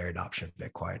 and their adoption of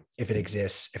Bitcoin. If it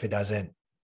exists, if it doesn't,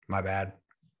 my bad.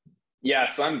 Yeah,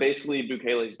 so I'm basically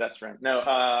Bukele's best friend.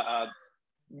 No,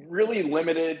 really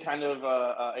limited kind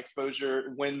of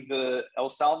exposure. When the El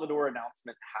Salvador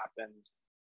announcement happened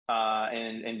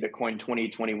in Bitcoin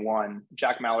 2021,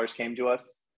 Jack Mallers came to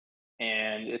us,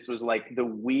 and this was like the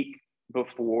week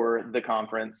before the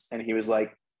conference, and he was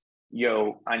like,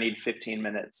 yo, I need 15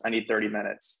 minutes. I need 30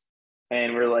 minutes.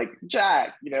 And we're like,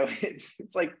 Jack,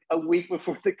 it's like a week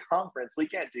before the conference. We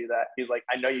can't do that. He's like,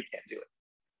 I know you can't do it,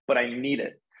 but I need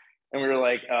it. And we were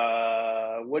like,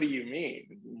 what do you mean?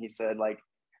 And he said, like,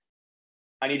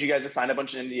 I need you guys to sign a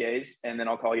bunch of NDAs and then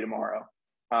I'll call you tomorrow.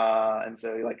 And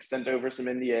so he like sent over some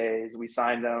NDAs. We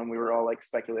signed them. We were all like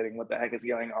speculating what the heck is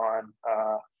going on.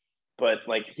 But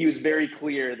like, he was very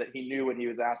clear that he knew what he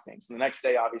was asking. So the next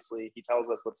day, obviously, he tells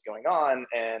us what's going on.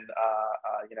 And,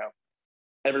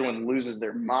 everyone loses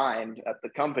their mind at the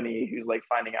company who's like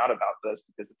finding out about this,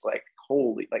 because it's like,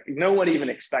 holy, like no one even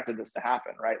expected this to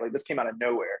happen, right? Like this came out of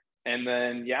nowhere. And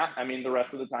then, the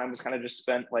rest of the time was kind of just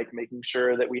spent like making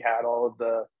sure that we had all of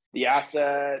the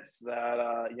assets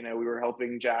that, we were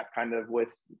helping Jack kind of with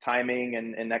timing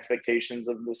and expectations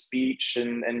of the speech.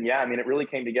 And it really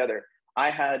came together.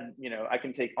 I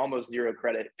can take almost zero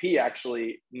credit. P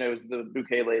actually knows the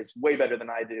Bukele's way better than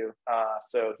I do.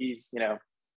 So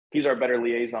he's our better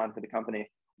liaison for the company.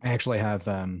 I actually have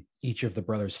each of the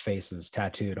brothers' faces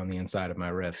tattooed on the inside of my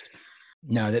wrist.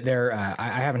 No, that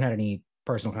I haven't had any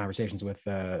personal conversations with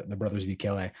the brothers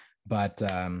Bukele, but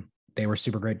they were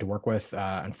super great to work with.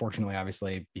 Unfortunately,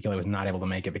 obviously, Bukele was not able to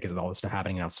make it because of all this stuff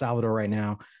happening in El Salvador right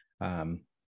now.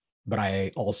 But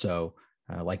I also,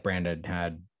 like Brandon,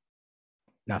 had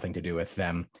nothing to do with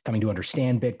them coming to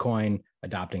understand Bitcoin,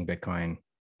 adopting Bitcoin,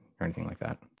 or anything like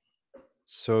that.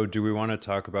 So do we want to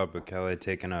talk about Bukele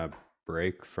taking a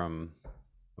break from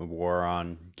a war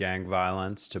on gang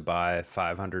violence to buy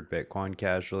 500 Bitcoin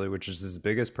casually, which is his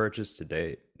biggest purchase to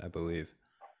date, I believe?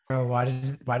 Bro, why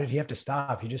did he have to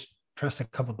stop? He just pressed a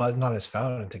couple buttons on his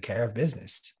phone and took care of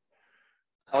business.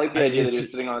 I like the idea that he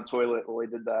was sitting on a toilet while he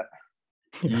did that.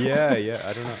 Yeah,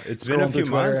 I don't know. It's been a few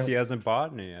months. He hasn't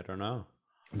bought any. I don't know.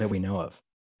 That we know of.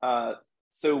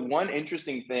 So one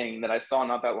interesting thing that I saw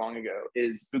not that long ago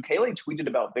is Bukele tweeted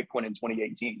about Bitcoin in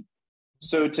 2018.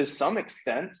 So to some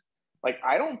extent, like,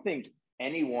 I don't think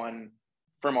anyone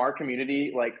from our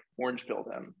community like orange pilled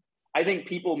him. I think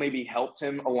people maybe helped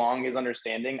him along his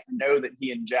understanding. I know that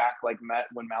he and Jack like met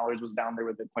when Mallers was down there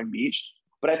with Bitcoin Beach,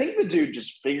 but I think the dude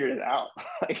just figured it out.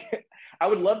 Like, I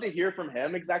would love to hear from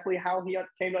him exactly how he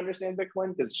came to understand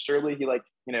Bitcoin, because surely he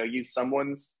used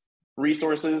someone's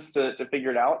resources to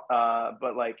figure it out.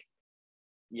 But like,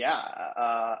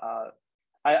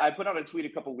 I put out a tweet a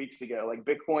couple weeks ago, like,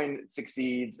 Bitcoin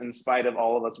succeeds in spite of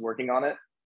all of us working on it.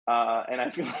 And I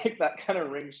feel like that kind of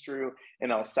rings true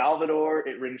in El Salvador.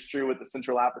 It rings true with the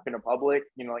Central African Republic.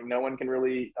 Like, no one can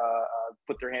really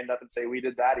put their hand up and say we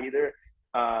did that either.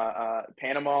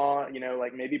 Panama,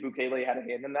 like, maybe Bukele had a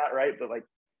hand in that, right? But like,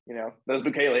 that was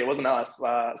Bukele, it wasn't us.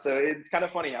 So it's kind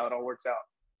of funny how it all works out.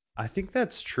 I think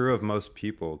that's true of most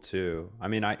people too. I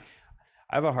mean, I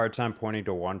have a hard time pointing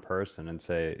to one person and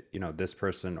say, this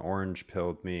person orange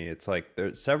pilled me. It's like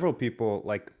there's several people.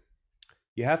 Like,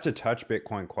 you have to touch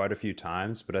Bitcoin quite a few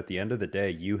times, but at the end of the day,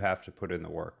 you have to put in the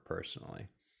work personally.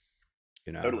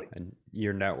 Totally. And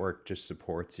your network just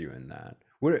supports you in that.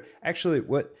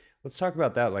 Let's talk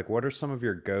about that. Like, what are some of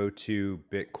your go-to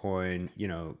Bitcoin,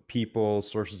 people,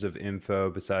 sources of info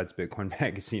besides Bitcoin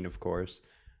Magazine, of course?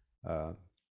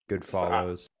 Good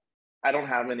follows. I don't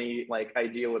have any like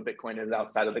idea what Bitcoin is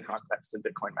outside of the context of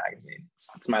Bitcoin Magazine.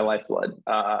 It's my lifeblood.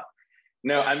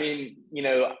 No, I mean,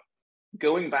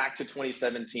 going back to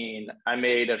 2017, I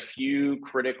made a few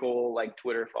critical like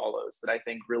Twitter follows that I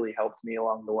think really helped me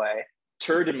along the way.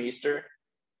 Tur de Meester,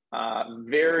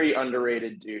 Very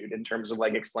underrated dude in terms of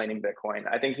like explaining Bitcoin.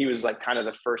 I think he was like kind of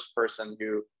the first person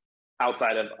who,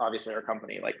 outside of obviously our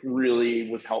company, like really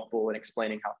was helpful in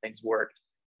explaining how things worked.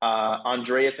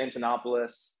 Andreas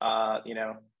Antonopoulos, you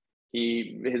know,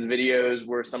 his videos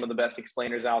were some of the best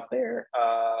explainers out there.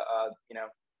 You know,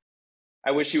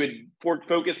 I wish he would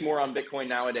focus more on Bitcoin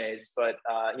nowadays, but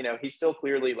you know, he's still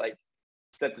clearly like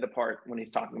sets it apart when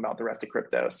he's talking about the rest of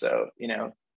crypto. So, you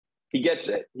know, he gets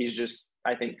it. He's just,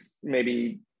 I think,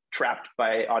 maybe trapped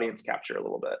by audience capture a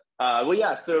little bit. Well,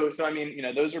 yeah. So I mean, you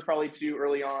know, those are probably two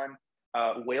early on.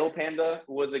 Whale Panda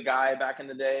was a guy back in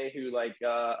the day who like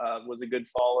was a good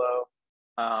follow.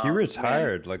 He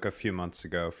retired like a few months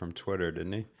ago from Twitter,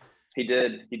 didn't he? He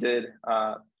did.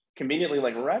 Conveniently,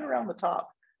 like right around the top.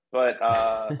 But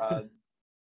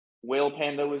Whale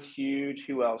Panda was huge.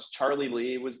 Who else? Charlie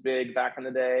Lee was big back in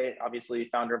the day. Obviously,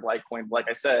 founder of Litecoin. Like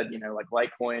I said, you know, like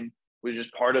Litecoin was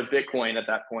just part of Bitcoin at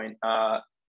that point.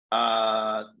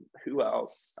 Who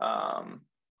else?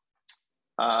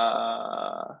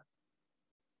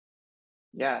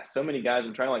 Yeah, so many guys.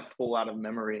 I'm trying to like pull out of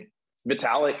memory.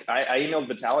 Vitalik. I emailed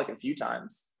Vitalik a few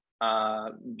times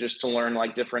just to learn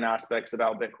like different aspects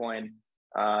about Bitcoin.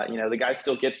 You know, the guy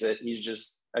still gets it. He's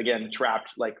just, again,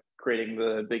 trapped, like creating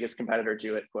the biggest competitor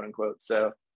to it, quote unquote.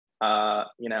 So,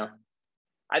 you know,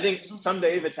 I think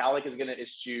someday Vitalik is going to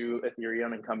eschew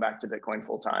Ethereum and come back to Bitcoin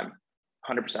full time,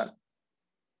 100%.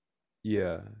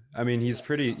 Yeah. I mean, he's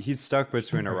stuck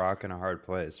between a rock and a hard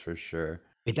place for sure.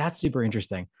 That's super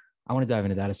interesting. I want to dive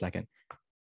into that a second.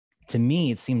 To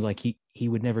me, it seems like he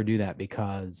would never do that,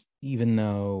 because even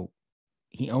though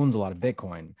he owns a lot of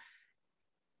Bitcoin,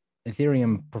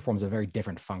 Ethereum performs a very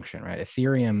different function, right?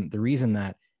 Ethereum, the reason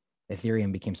that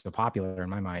Ethereum became so popular in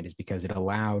my mind is because it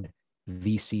allowed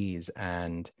VCs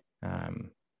and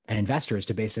investors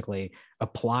to basically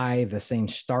apply the same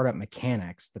startup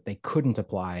mechanics that they couldn't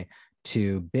apply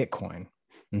to Bitcoin.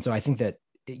 And so I think that,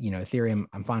 you know, Ethereum,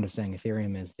 I'm fond of saying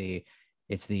Ethereum is the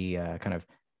kind of,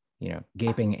 you know,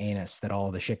 gaping anus that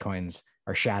all the shitcoins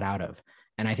are shat out of.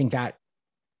 And I think that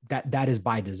is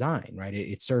by design, right?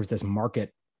 It serves this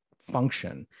market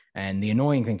function. And the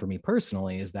annoying thing for me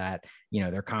personally is that, you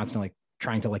know, they're constantly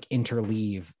trying to like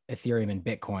interleave Ethereum and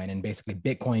Bitcoin. And basically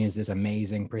Bitcoin is this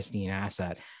amazing, pristine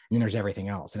asset. And then there's everything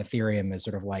else. And Ethereum is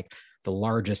sort of like the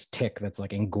largest tick that's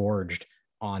like engorged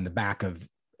on the back of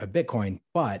Bitcoin.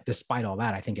 But despite all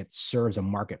that, I think it serves a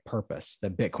market purpose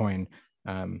that Bitcoin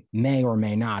may or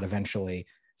may not eventually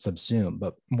subsume.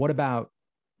 But what about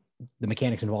the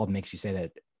mechanics involved makes you say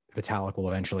that Vitalik will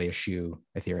eventually eschew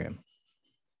Ethereum?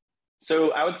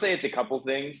 So I would say it's a couple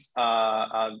things.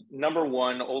 Number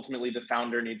one, ultimately the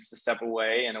founder needs to step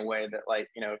away in a way that, like,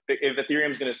 you know, if Ethereum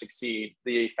is going to succeed,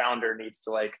 the founder needs to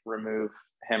like remove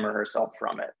him or herself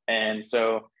from it. And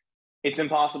so it's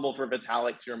impossible for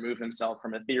Vitalik to remove himself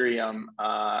from Ethereum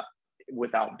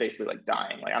without basically like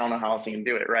dying. Like, I don't know how else he can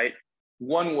do it, right?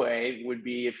 One way would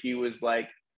be if he was like,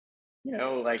 you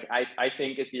know, like I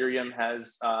think Ethereum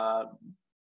has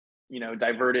you know,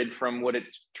 diverted from what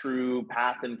its true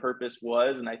path and purpose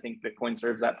was. And I think Bitcoin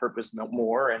serves that purpose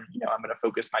more. And, you know, I'm going to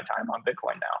focus my time on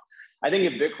Bitcoin now. I think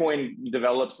if Bitcoin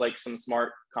develops like some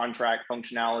smart contract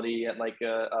functionality at like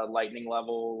a Lightning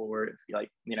level, or if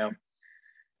like, you know,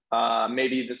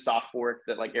 maybe the soft fork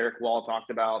that like Eric Wall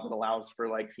talked about that allows for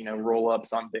like, you know,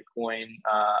 rollups on Bitcoin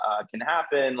can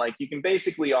happen. Like you can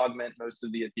basically augment most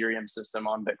of the Ethereum system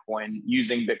on Bitcoin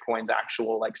using Bitcoin's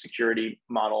actual like security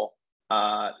model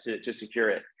to secure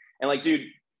it. And like, dude,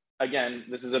 again,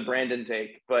 this is a Brandon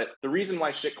take, but the reason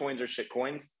why shitcoins are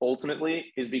shitcoins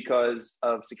ultimately is because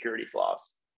of securities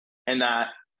laws, and that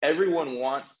everyone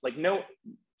wants, like, no,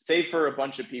 save for a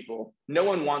bunch of people, no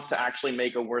one wants to actually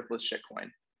make a worthless shitcoin.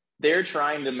 They're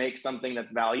trying to make something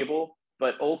that's valuable,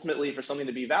 but ultimately for something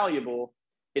to be valuable,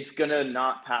 it's gonna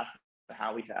not pass the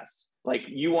Howey test. Like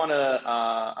you wanna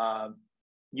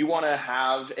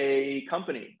have a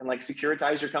company and like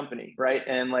securitize your company, right?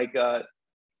 And like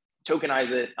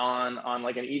tokenize it on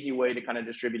like an easy way to kind of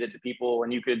distribute it to people.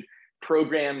 And you could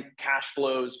program cash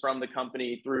flows from the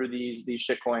company through these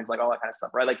shitcoins, like all that kind of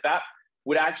stuff, right? Like that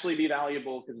would actually be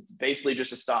valuable because it's basically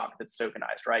just a stock that's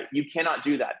tokenized, right? You cannot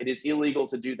do that. It is illegal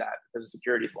to do that because of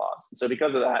securities laws. So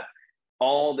because of that,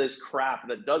 all this crap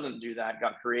that doesn't do that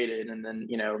got created and then,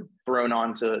 you know, thrown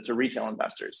on to retail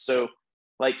investors. So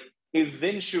like,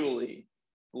 eventually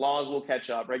laws will catch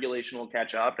up, regulation will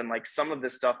catch up, and like some of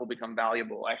this stuff will become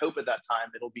valuable. I hope at that time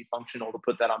it'll be functional to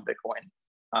put that on Bitcoin.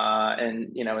 And,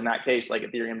 you know, in that case, like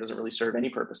Ethereum doesn't really serve any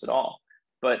purpose at all.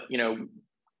 But, you know,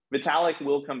 Vitalik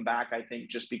will come back, I think,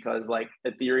 just because like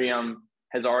Ethereum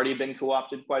has already been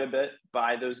co-opted quite a bit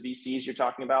by those VCs you're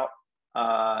talking about.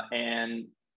 And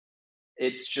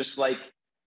it's just like,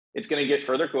 it's going to get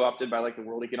further co-opted by like the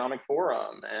World Economic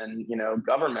Forum and, you know,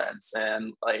 governments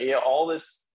and like, you know, all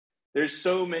this. There's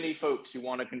so many folks who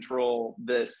want to control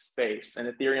this space, and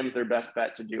Ethereum's their best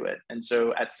bet to do it. And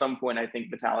so at some point, I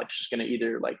think Vitalik's just going to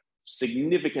either like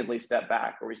significantly step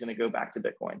back, or he's going to go back to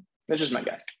Bitcoin. That's just my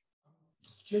guess.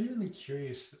 Genuinely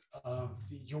curious of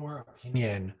your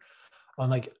opinion on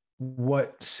like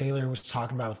what Saylor was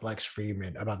talking about with Lex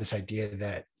Fridman about this idea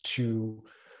that to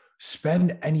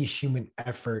spend any human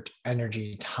effort,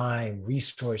 energy, time,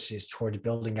 resources towards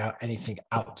building out anything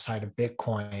outside of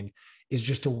Bitcoin is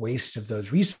just a waste of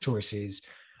those resources.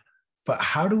 But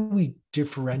how do we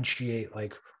differentiate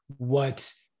like what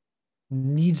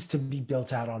needs to be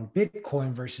built out on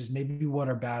Bitcoin versus maybe what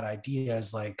are bad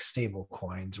ideas like stable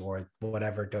coins or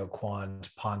whatever Do Kwon's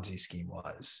Ponzi scheme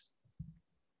was?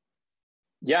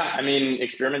 Yeah, I mean,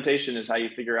 experimentation is how you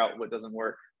figure out what doesn't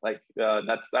work. Like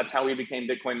that's how we became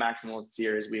Bitcoin maximalists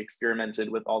here, is we experimented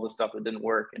with all the stuff that didn't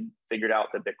work and figured out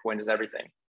that Bitcoin is everything.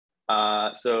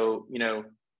 So, you know,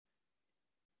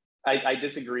 I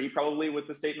disagree probably with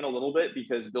the statement a little bit,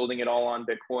 because building it all on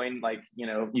Bitcoin, like, you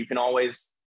know, you can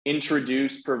always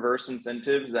introduce perverse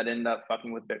incentives that end up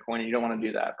fucking with Bitcoin, and you don't want to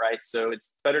do that, right? So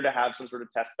it's better to have some sort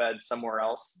of test bed somewhere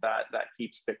else that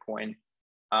keeps Bitcoin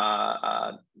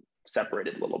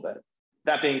separated a little bit.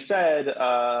 That being said,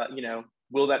 you know,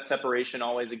 will that separation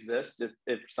always exist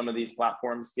if some of these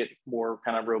platforms get more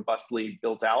kind of robustly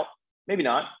built out? Maybe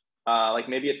not. Like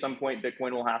maybe at some point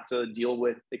Bitcoin will have to deal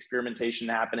with experimentation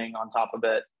happening on top of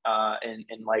it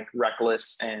in like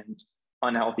reckless and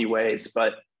unhealthy ways.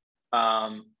 But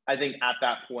I think at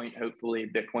that point,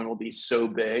 hopefully Bitcoin will be so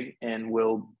big and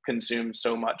will consume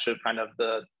so much of kind of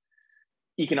the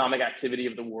economic activity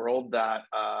of the world that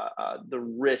the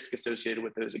risk associated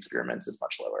with those experiments is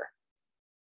much lower.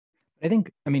 I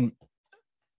think, I mean,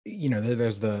 you know,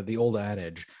 there's the old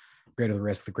adage, greater the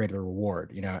risk, the greater the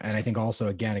reward, you know, and I think also,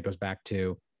 again, it goes back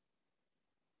to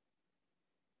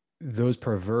those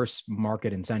perverse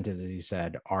market incentives, as you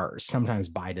said, are sometimes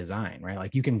by design, right?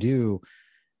 Like you can do,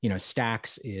 you know,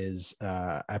 Stacks is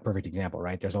a perfect example,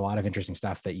 right? There's a lot of interesting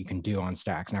stuff that you can do on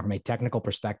Stacks. Now, from a technical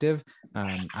perspective,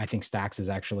 I think Stacks is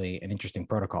actually an interesting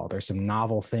protocol. There's some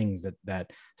novel things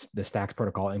that the Stacks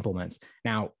protocol implements.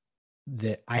 Now,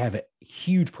 I have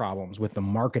huge problems with the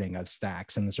marketing of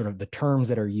Stacks and the sort of the terms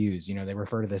that are used. You know, they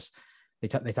refer to this, they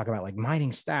talk about like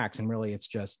mining Stacks, and really it's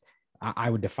just, I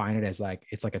would define it as like,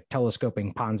 it's like a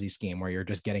telescoping Ponzi scheme where you're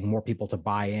just getting more people to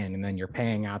buy in, and then you're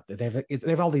paying out. They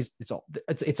have all these,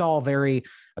 it's all very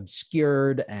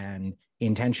obscured and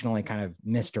intentionally kind of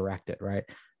misdirected, right?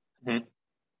 Mm-hmm.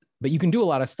 But you can do a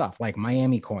lot of stuff. Like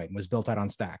Miami Coin was built out on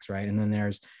Stacks, right? And then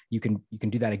there's, you can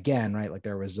do that again, right? Like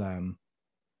there was,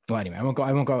 well, anyway, I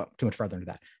won't go too much further into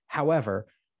that. However,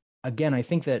 again, I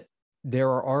think that there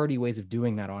are already ways of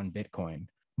doing that on Bitcoin,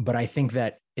 but I think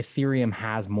that Ethereum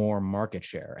has more market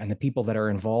share, and the people that are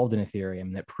involved in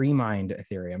Ethereum that pre-mined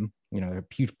Ethereum, you know,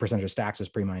 a huge percentage of Stacks was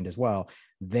pre-mined as well.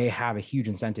 They have a huge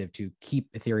incentive to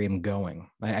keep Ethereum going.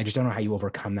 I just don't know how you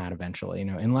overcome that eventually, you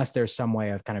know, unless there's some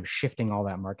way of kind of shifting all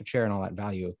that market share and all that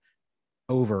value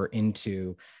over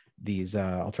into these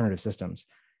alternative systems.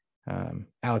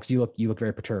 Alex, you look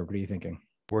very perturbed. What are you thinking?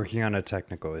 Working on a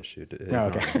technical issue. Oh,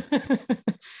 okay.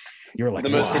 You were like, the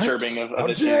most disturbing of how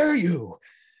issues. dare you?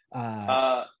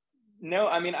 No,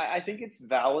 I mean, I think it's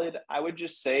valid. I would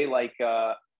just say, like,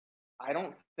 I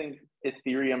don't think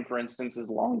Ethereum, for instance, is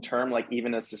long-term, like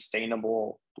even a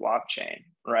sustainable blockchain,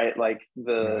 right? Like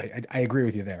I agree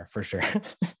with you there for sure.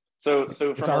 So it's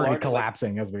already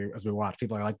collapsing, like, as we watch.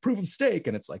 People are like, proof of stake,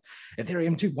 and it's like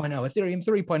Ethereum 2.0, Ethereum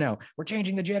 3.0. We're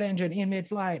changing the jet engine in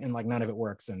mid-flight, and like none of it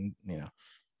works. And you know,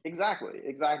 exactly.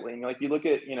 And like you look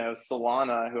at, you know,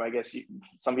 Solana, who I guess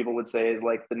some people would say is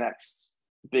like the next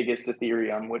biggest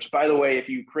Ethereum. Which, by the way, if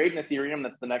you create an Ethereum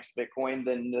that's the next Bitcoin,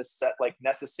 then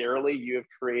necessarily you have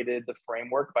created the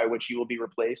framework by which you will be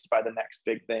replaced by the next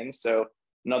big thing. So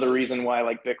another reason why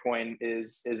like Bitcoin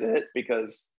is it,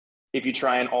 because if you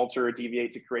try and alter or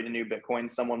deviate to create a new Bitcoin,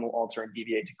 someone will alter and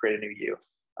deviate to create a new you.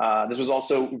 This was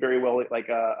also very well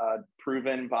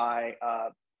proven by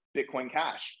Bitcoin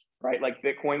Cash, right? Like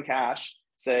Bitcoin Cash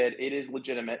said it is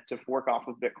legitimate to fork off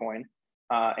of Bitcoin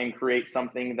and create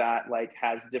something that like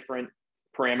has different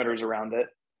parameters around it.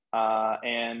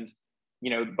 And, you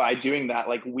know, by doing that,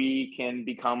 like we can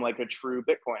become like a true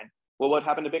Bitcoin. Well, what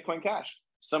happened to Bitcoin Cash?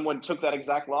 Someone took that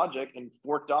exact logic and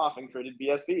forked off and created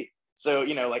BSV. So,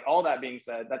 you know, like all that being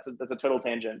said, that's a total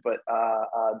tangent, but,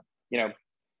 you know,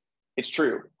 it's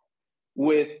true.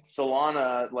 With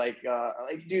Solana, like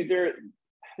dude,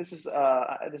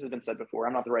 this has been said before.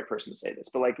 I'm not the right person to say this,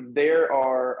 but like there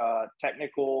are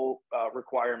technical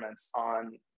requirements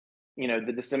on, you know,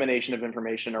 the dissemination of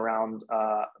information around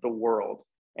the world,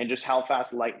 and just how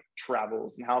fast light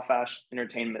travels and how fast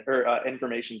entertainment or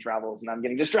information travels. And I'm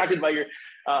getting distracted by your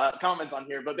comments on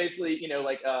here, but basically, you know,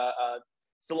 like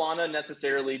Solana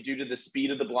necessarily, due to the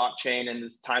speed of the blockchain and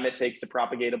this time it takes to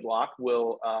propagate a block,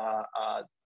 will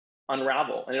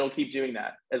unravel, and it'll keep doing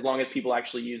that as long as people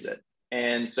actually use it.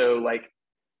 And so, like,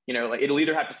 you know, like it'll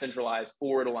either have to centralize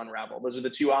or it'll unravel. Those are the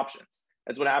two options.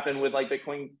 That's what happened with like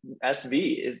Bitcoin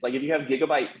SV. It's like if you have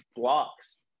gigabyte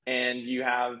blocks and you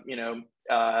have, you know,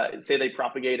 say they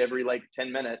propagate every like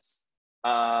 10 minutes,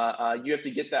 you have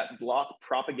to get that block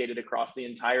propagated across the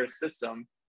entire system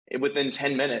within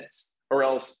 10 minutes, or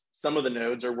else some of the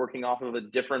nodes are working off of a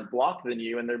different block than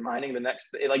you and they're mining the next,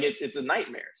 like it's a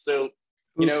nightmare. So,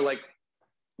 you know, like,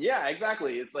 yeah,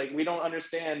 exactly. It's like, we don't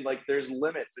understand, like there's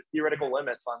limits, there's theoretical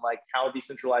limits on like how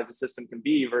decentralized the system can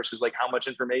be versus like how much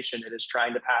information it is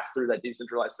trying to pass through that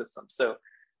decentralized system. So,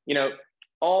 you know,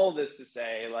 all this to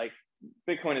say, like,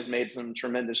 Bitcoin has made some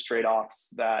tremendous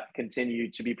trade-offs that continue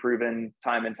to be proven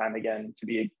time and time again to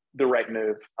be the right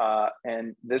move.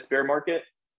 And this bear market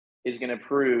is going to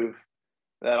prove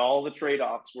that all the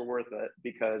trade-offs were worth it,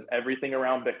 because everything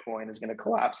around Bitcoin is going to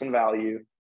collapse in value.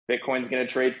 Bitcoin's going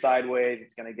to trade sideways.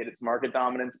 It's going to get its market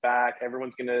dominance back.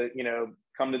 Everyone's going to, you know,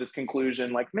 come to this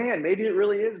conclusion like, man, maybe it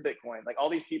really is Bitcoin. Like all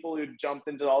these people who jumped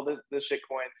into all the shit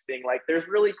coins being like, there's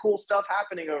really cool stuff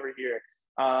happening over here.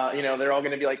 You know, they're all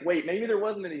going to be like, wait, maybe there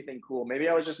wasn't anything cool. Maybe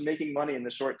I was just making money in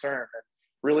the short term. And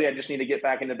really, I just need to get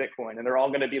back into Bitcoin. And they're all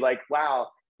going to be like, wow,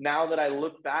 now that I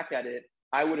look back at it,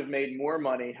 I would have made more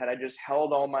money had I just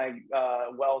held all my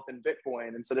wealth in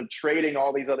Bitcoin instead of trading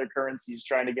all these other currencies,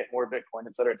 trying to get more Bitcoin,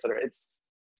 et cetera, et cetera.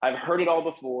 I've heard it all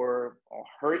before. I'll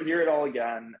hear it all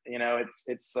again. You know,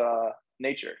 it's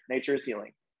nature. Nature is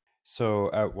healing. So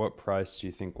at what price do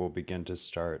you think we'll begin to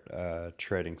start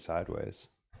trading sideways?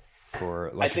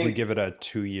 For like, if we give it a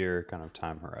 2-year kind of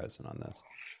time horizon on this?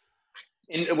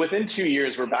 Within 2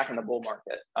 years, we're back in the bull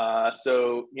market.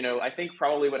 So, you know, I think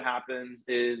probably what happens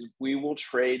is we will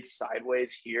trade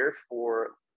sideways here for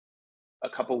a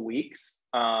couple weeks,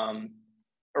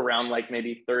 around like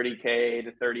maybe 30K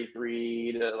to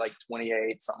 33 to like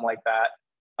 28, something like that.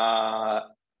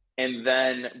 And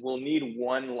then we'll need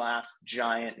one last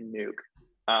giant nuke,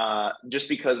 just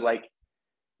because like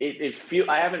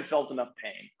I haven't felt enough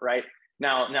pain, right?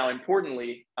 Now,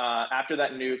 importantly, after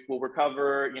that nuke, we'll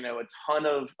recover, you know, a ton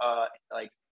of, like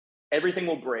everything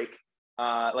will break.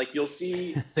 Like you'll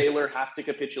see Saylor have to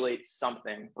capitulate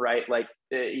something, right? Like,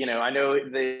 you know, I know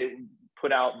they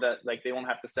put out that like they won't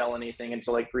have to sell anything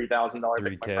until like $3,000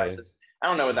 Bitcoin prices. I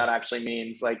don't know what that actually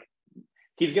means. Like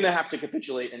he's going to have to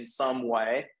capitulate in some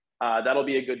way. That'll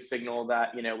be a good signal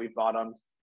that, you know, we've bottomed.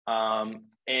 But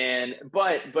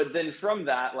then from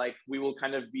that, like we will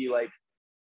kind of be like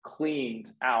cleaned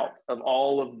out of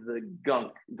all of the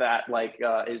gunk that like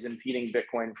is impeding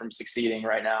Bitcoin from succeeding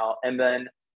right now. And then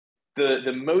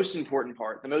the most important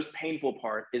part, the most painful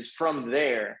part is from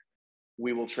there,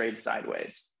 we will trade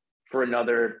sideways for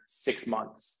another 6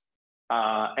 months.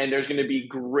 And there's going to be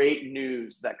great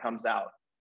news that comes out,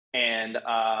 and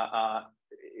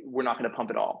we're not going to pump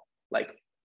it all. Like,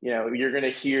 you know, you're going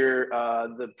to hear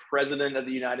the president of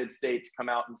the United States come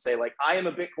out and say, like, I am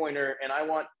a Bitcoiner and I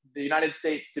want the United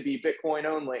States to be Bitcoin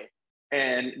only.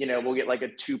 And, you know, we'll get like a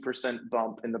 2%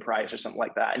 bump in the price or something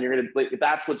like that. And you're going to, like,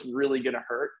 that's what's really going to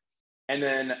hurt. And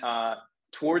then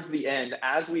towards the end,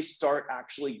 as we start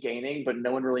actually gaining, but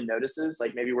no one really notices,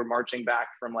 like maybe we're marching back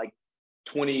from like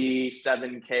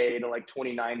 27K to like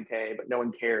 29K, but no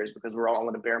one cares because we're all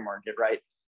in a bear market, right?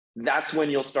 That's when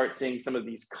you'll start seeing some of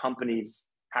these companies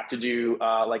have to do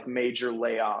like major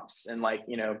layoffs, and like,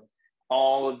 you know,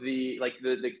 all of the like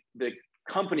the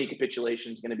company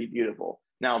capitulation is going to be beautiful.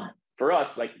 Now for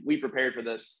us, like we prepared for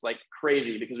this like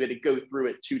crazy because we had to go through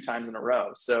it 2 times in a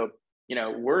row. So, you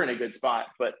know, we're in a good spot,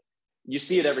 but you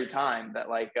see it every time that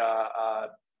like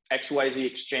XYZ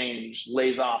Exchange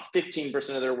lays off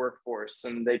 15% of their workforce,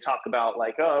 and they talk about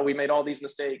like, oh, we made all these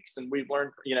mistakes and we've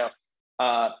learned, you know,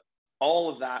 all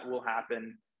of that will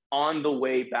happen on the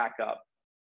way back up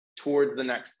towards the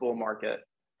next bull market.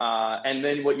 And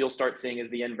then what you'll start seeing is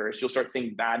the inverse. You'll start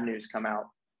seeing bad news come out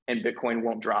and Bitcoin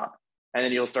won't drop. And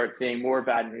then you'll start seeing more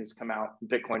bad news come out,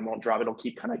 Bitcoin won't drop. It'll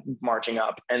keep kind of marching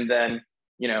up. And then,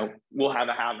 you know, we'll have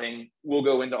a halving, we'll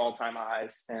go into all-time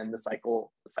highs, and the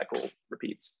cycle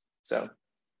repeats. So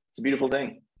it's a beautiful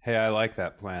thing. Hey, I like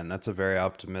that plan. That's a very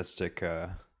optimistic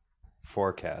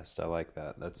forecast. I like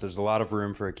that. There's a lot of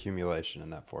room for accumulation in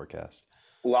that forecast.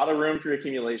 a lot of room for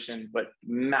accumulation, but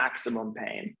maximum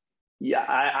pain. Yeah,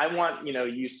 I want,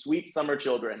 you sweet summer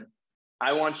children,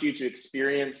 I want you to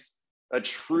experience a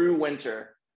true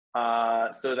winter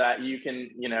so that you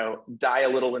can, die a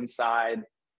little inside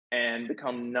and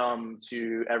become numb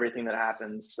to everything that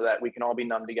happens so that we can all be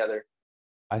numb together.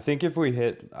 I think if we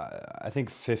hit, I think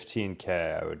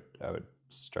 15K, I would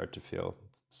start to feel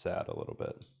sad a little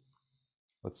bit.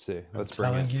 Let's see. Let's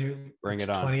bring it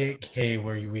on. 28K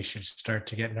where we should start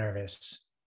to get nervous.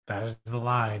 That is the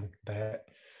line that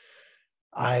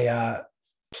I'm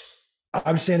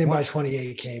standing by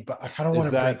 28K, but I kind of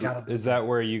want to break down. Is that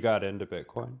where you got into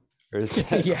Bitcoin? Or is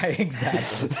that... Yeah,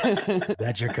 exactly.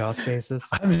 That's your cost basis.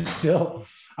 To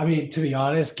be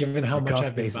honest, given how much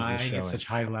I've been buying at such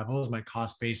high levels, my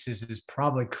cost basis is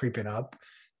probably creeping up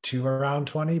to around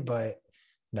 20, but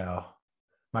no,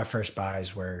 my first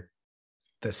buys were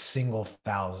the single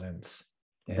thousands.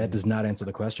 That does not answer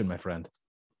the question, my friend.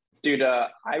 Dude,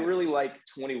 I really like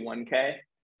 21K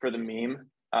for the meme.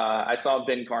 I saw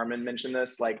Ben Carmen mention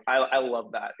this. Like, I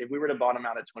love that. If we were to bottom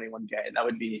out at 21K, that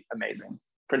would be amazing.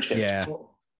 French kiss. Yeah.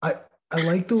 Well, I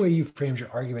like the way you framed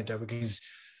your argument though, because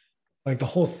like the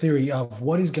whole theory of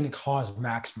what is going to cause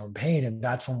maximum pain, and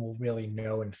that's when we'll really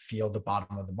know and feel the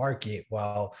bottom of the market.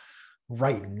 Well,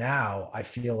 right now, I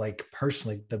feel like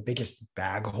personally, the biggest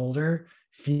bag holder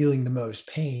feeling the most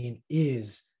pain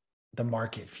is the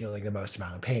market feeling the most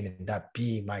amount of pain, and that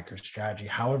being MicroStrategy.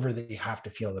 However, they have to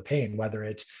feel the pain, whether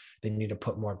it's they need to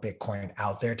put more Bitcoin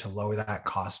out there to lower that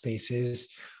cost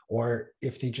basis, or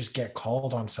if they just get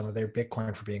called on some of their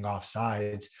Bitcoin for being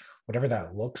offsides, whatever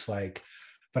that looks like.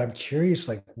 But I'm curious,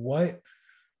 like we're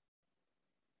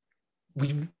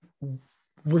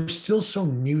still so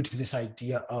new to this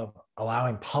idea of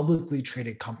allowing publicly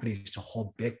traded companies to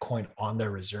hold Bitcoin on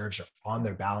their reserves or on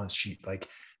their balance sheet. Like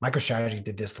MicroStrategy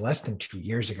did this less than 2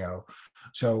 years ago.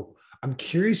 So I'm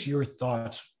curious your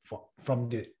thoughts from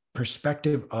the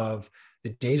perspective of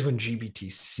the days when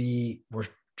GBTC were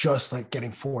just like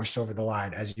getting forced over the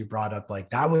line, as you brought up.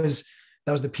 Like that was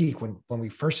the peak when we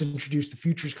first introduced the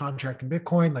futures contract in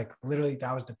Bitcoin. Like literally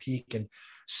that was the peak, and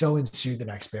so ensued the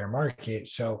next bear market.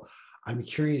 So I'm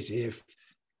curious if,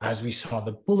 as we saw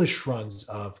the bullish runs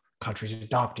of countries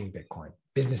adopting Bitcoin,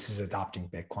 businesses adopting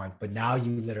Bitcoin, but now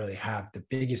you literally have the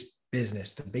biggest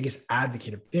business, the biggest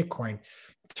advocate of Bitcoin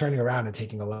turning around and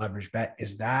taking a leverage bet.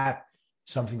 Is that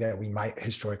something that we might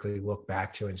historically look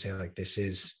back to and say, like, this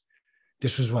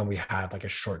was when we had like a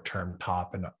short-term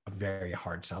top and a very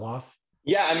hard sell-off?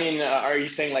 Yeah. I mean, are you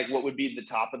saying like what would be the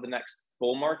top of the next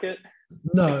bull market?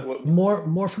 No,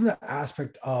 more from the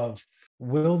aspect of,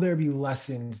 will there be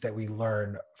lessons that we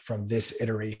learn from this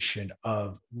iteration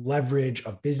of leverage,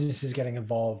 of businesses getting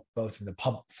involved, both in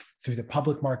through the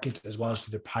public markets as well as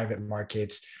through the private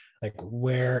markets? Like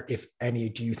where, if any,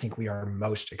 do you think we are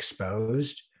most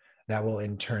exposed that will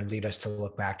in turn lead us to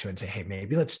look back to and say, hey,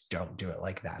 maybe let's don't do it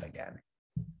like that again?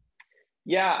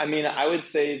 Yeah, I mean, I would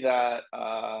say that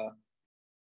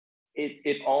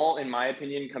it all, in my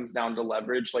opinion, comes down to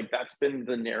leverage. Like that's been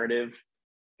the narrative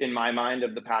in my mind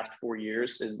of the past 4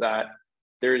 years, is that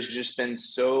there's just been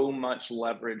so much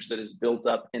leverage that is built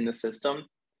up in the system.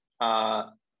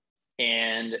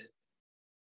 And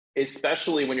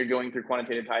especially when you're going through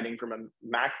quantitative tightening from a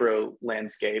macro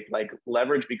landscape, like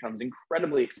leverage becomes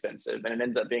incredibly expensive and it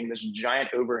ends up being this giant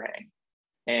overhang.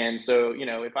 And so,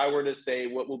 if I were to say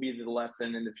what will be the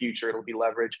lesson in the future, it'll be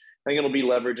leverage. I think it'll be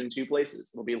leverage in two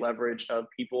places. It'll be leverage of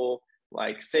people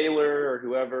like Saylor or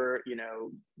whoever,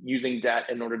 using debt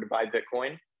in order to buy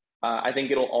Bitcoin. I think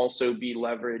it'll also be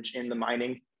leverage in the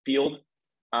mining field.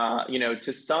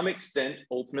 To some extent,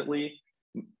 ultimately,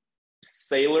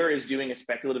 Saylor is doing a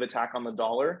speculative attack on the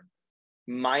dollar.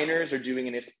 Miners are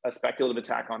doing a speculative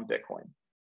attack on Bitcoin.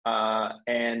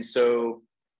 And so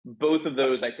both of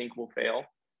those, I think, will fail.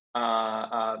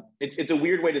 It's a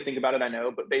weird way to think about it, I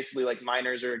know, but basically, like,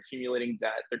 miners are accumulating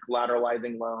debt, they're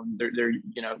collateralizing loans, they're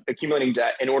accumulating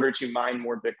debt in order to mine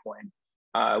more Bitcoin,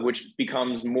 which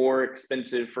becomes more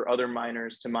expensive for other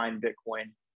miners to mine Bitcoin,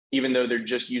 even though they're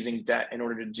just using debt in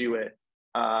order to do it.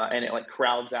 And it like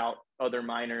crowds out other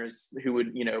miners who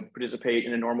would participate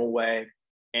in a normal way,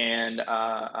 and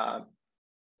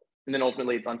then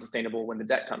ultimately it's unsustainable when the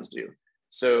debt comes due.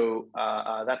 So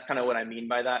that's kind of what I mean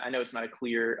by that. I know it's not a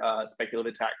clear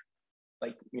speculative attack,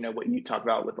 like, what you talk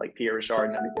about with like Pierre Rochard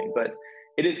and everything, but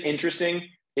it is interesting.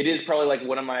 It is probably like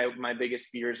one of my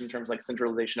biggest fears in terms of like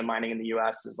centralization of mining in the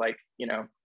US is like,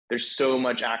 there's so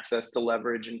much access to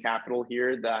leverage and capital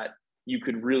here that you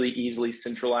could really easily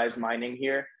centralize mining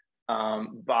here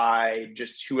by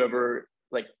just whoever,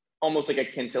 like almost like a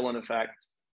Cantillon effect.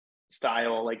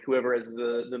 style, like whoever has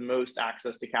the most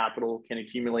access to capital can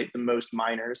accumulate the most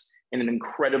miners in an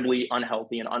incredibly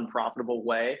unhealthy and unprofitable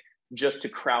way, just to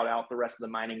crowd out the rest of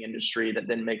the mining industry that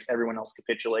then makes everyone else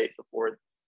capitulate before,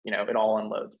 you know, it all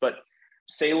unloads. But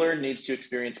Saylor needs to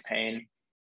experience pain.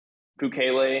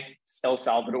 Bukele, El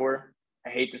Salvador, I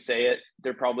hate to say it,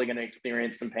 they're probably going to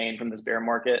experience some pain from this bear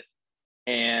market.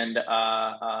 And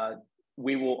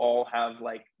we will all have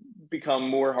like become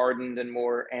more hardened and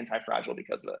more anti-fragile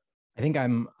because of it. I think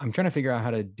I'm trying to figure out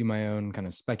how to do my own kind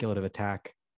of speculative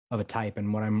attack of a type.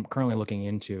 And what I'm currently looking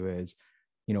into is,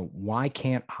 you know, why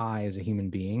can't I as a human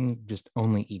being just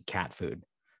only eat cat food?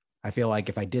 I feel like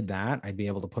if I did that, I'd be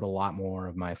able to put a lot more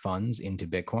of my funds into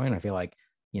Bitcoin. I feel like,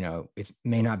 you know, it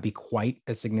may not be quite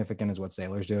as significant as what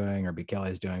Saylor's doing or Bukele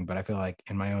is doing, but I feel like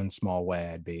in my own small way,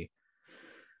 I'd be.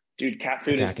 Dude, cat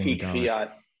food is peak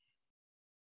fiat.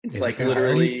 It's like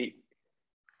literally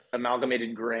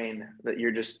amalgamated grain that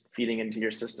you're just feeding into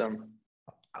your system.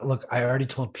 Look, I already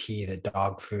told P that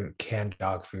canned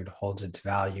dog food holds its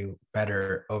value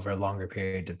better over longer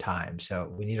periods of time.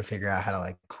 So we need to figure out how to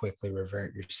like quickly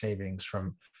revert your savings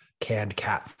from canned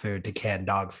cat food to canned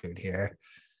dog food here,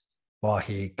 while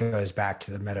he goes back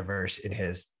to the metaverse in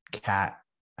his cat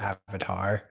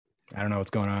avatar. I don't know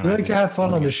what's going on. We like to have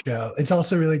fun on the show. It's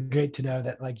also really great to know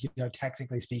that, like, you know,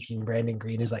 technically speaking, Brandon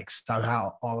Green is like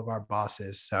somehow all of our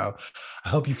bosses. So I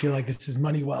hope you feel like this is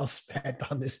money well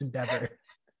spent on this endeavor.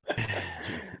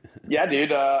 Yeah,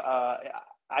 dude.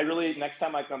 I really, next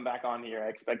time I come back on here, I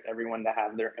expect everyone to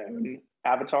have their own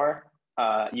avatar.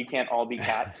 You can't all be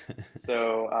cats.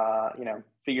 So, you know,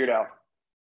 figure it out.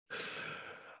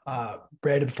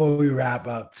 Brandon, before we wrap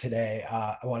up today,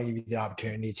 I want to give you the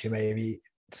opportunity to maybe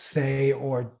say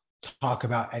or talk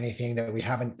about anything that we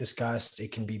haven't discussed.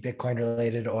 It can be Bitcoin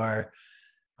related, or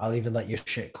I'll even let you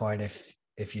shitcoin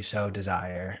if you so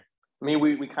desire. I mean,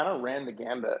 we kind of ran the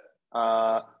gambit.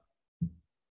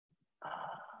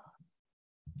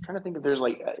 Trying to think if there's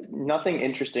like nothing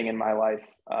interesting in my life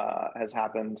has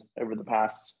happened over the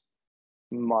past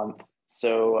month.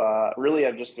 So really,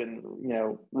 I've just been, you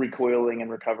know, recoiling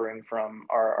and recovering from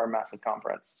our massive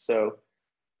conference. So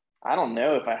I don't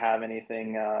know if I have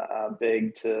anything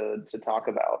big to talk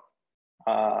about.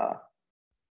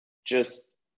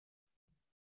 Just,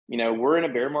 you know, we're in a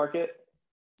bear market.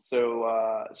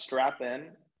 So strap in,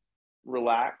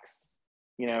 relax,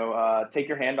 you know, take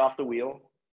your hand off the wheel,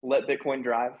 let Bitcoin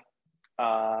drive.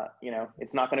 You know,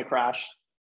 it's not going to crash.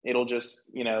 It'll just,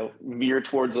 you know, veer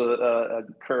towards a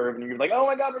curve and you're like, oh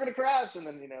my God, we're going to crash. And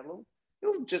then, you know,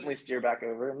 it'll gently steer back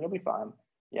over and you'll be fine.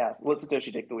 Yeah, so let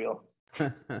Satoshi take the wheel.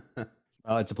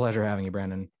 Well, it's a pleasure having you,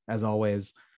 Brandon. As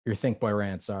always, your Think Boy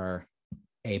rants are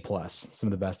A+, some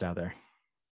of the best out there.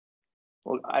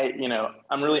 Well,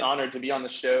 I'm really honored to be on the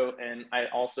show, and I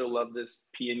also love this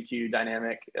P&Q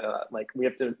dynamic. Like, we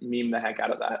have to meme the heck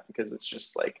out of that, because it's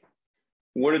just like,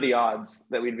 what are the odds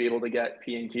that we'd be able to get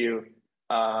P&Q, you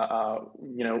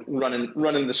know,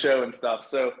 running the show and stuff.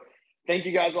 So thank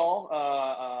you guys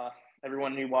all,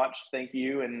 everyone who watched, thank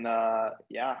you. And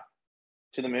yeah,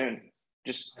 to the moon,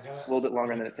 just a little bit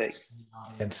longer than it takes.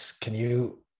 Audience, can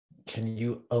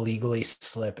you illegally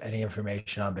slip any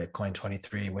information on Bitcoin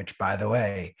 23, which, by the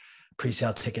way,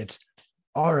 pre-sale tickets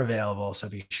are available. So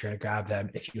be sure to grab them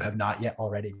if you have not yet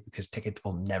already, because tickets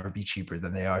will never be cheaper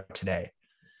than they are today.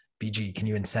 BG, can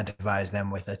you incentivize them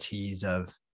with a tease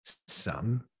of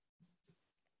some?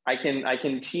 I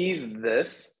can tease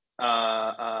this.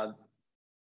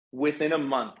 Within a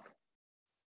month,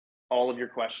 all of your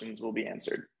questions will be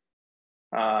answered.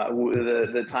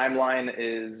 The timeline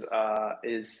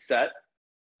is set.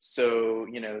 So,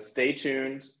 you know, stay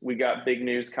tuned. We got big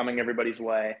news coming everybody's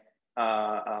way.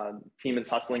 Team is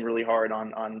hustling really hard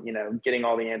on, you know, getting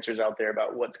all the answers out there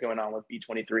about what's going on with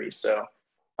B23. So,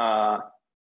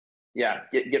 yeah,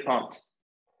 get pumped.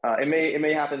 It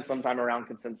may happen sometime around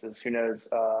consensus. Who knows?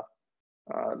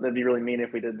 That'd be really mean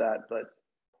if we did that, but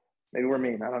maybe we're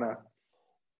mean. I don't know.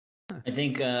 I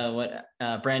think what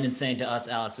Brandon's saying to us,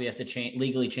 Alex, we have to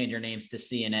legally change our names to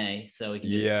C and A, so we can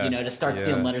just, you know, just start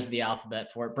stealing letters of the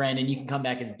alphabet for it. Brandon, you can come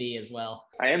back as B as well.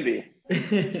 I am B.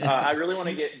 I really want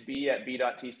to get B at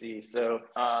B.tc, so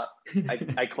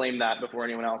I claim that before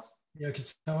anyone else. You know, could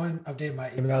someone update my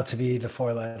email to be the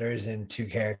 4 letters and 2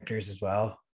 characters as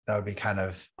well? That would be kind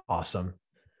of awesome.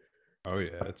 Oh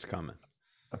yeah, it's coming.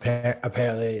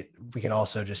 Apparently, we can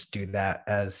also just do that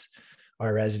as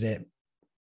our resident.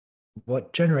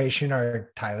 What generation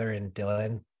are Tyler and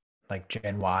Dylan? Like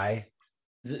Gen Y?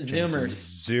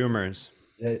 Zoomers.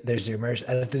 They're Zoomers.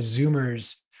 As the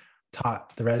Zoomers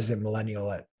taught the resident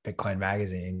millennial at Bitcoin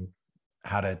Magazine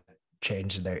how to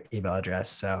change their email address.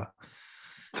 So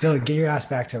Dylan, get your ass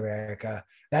back to America.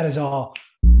 That is all.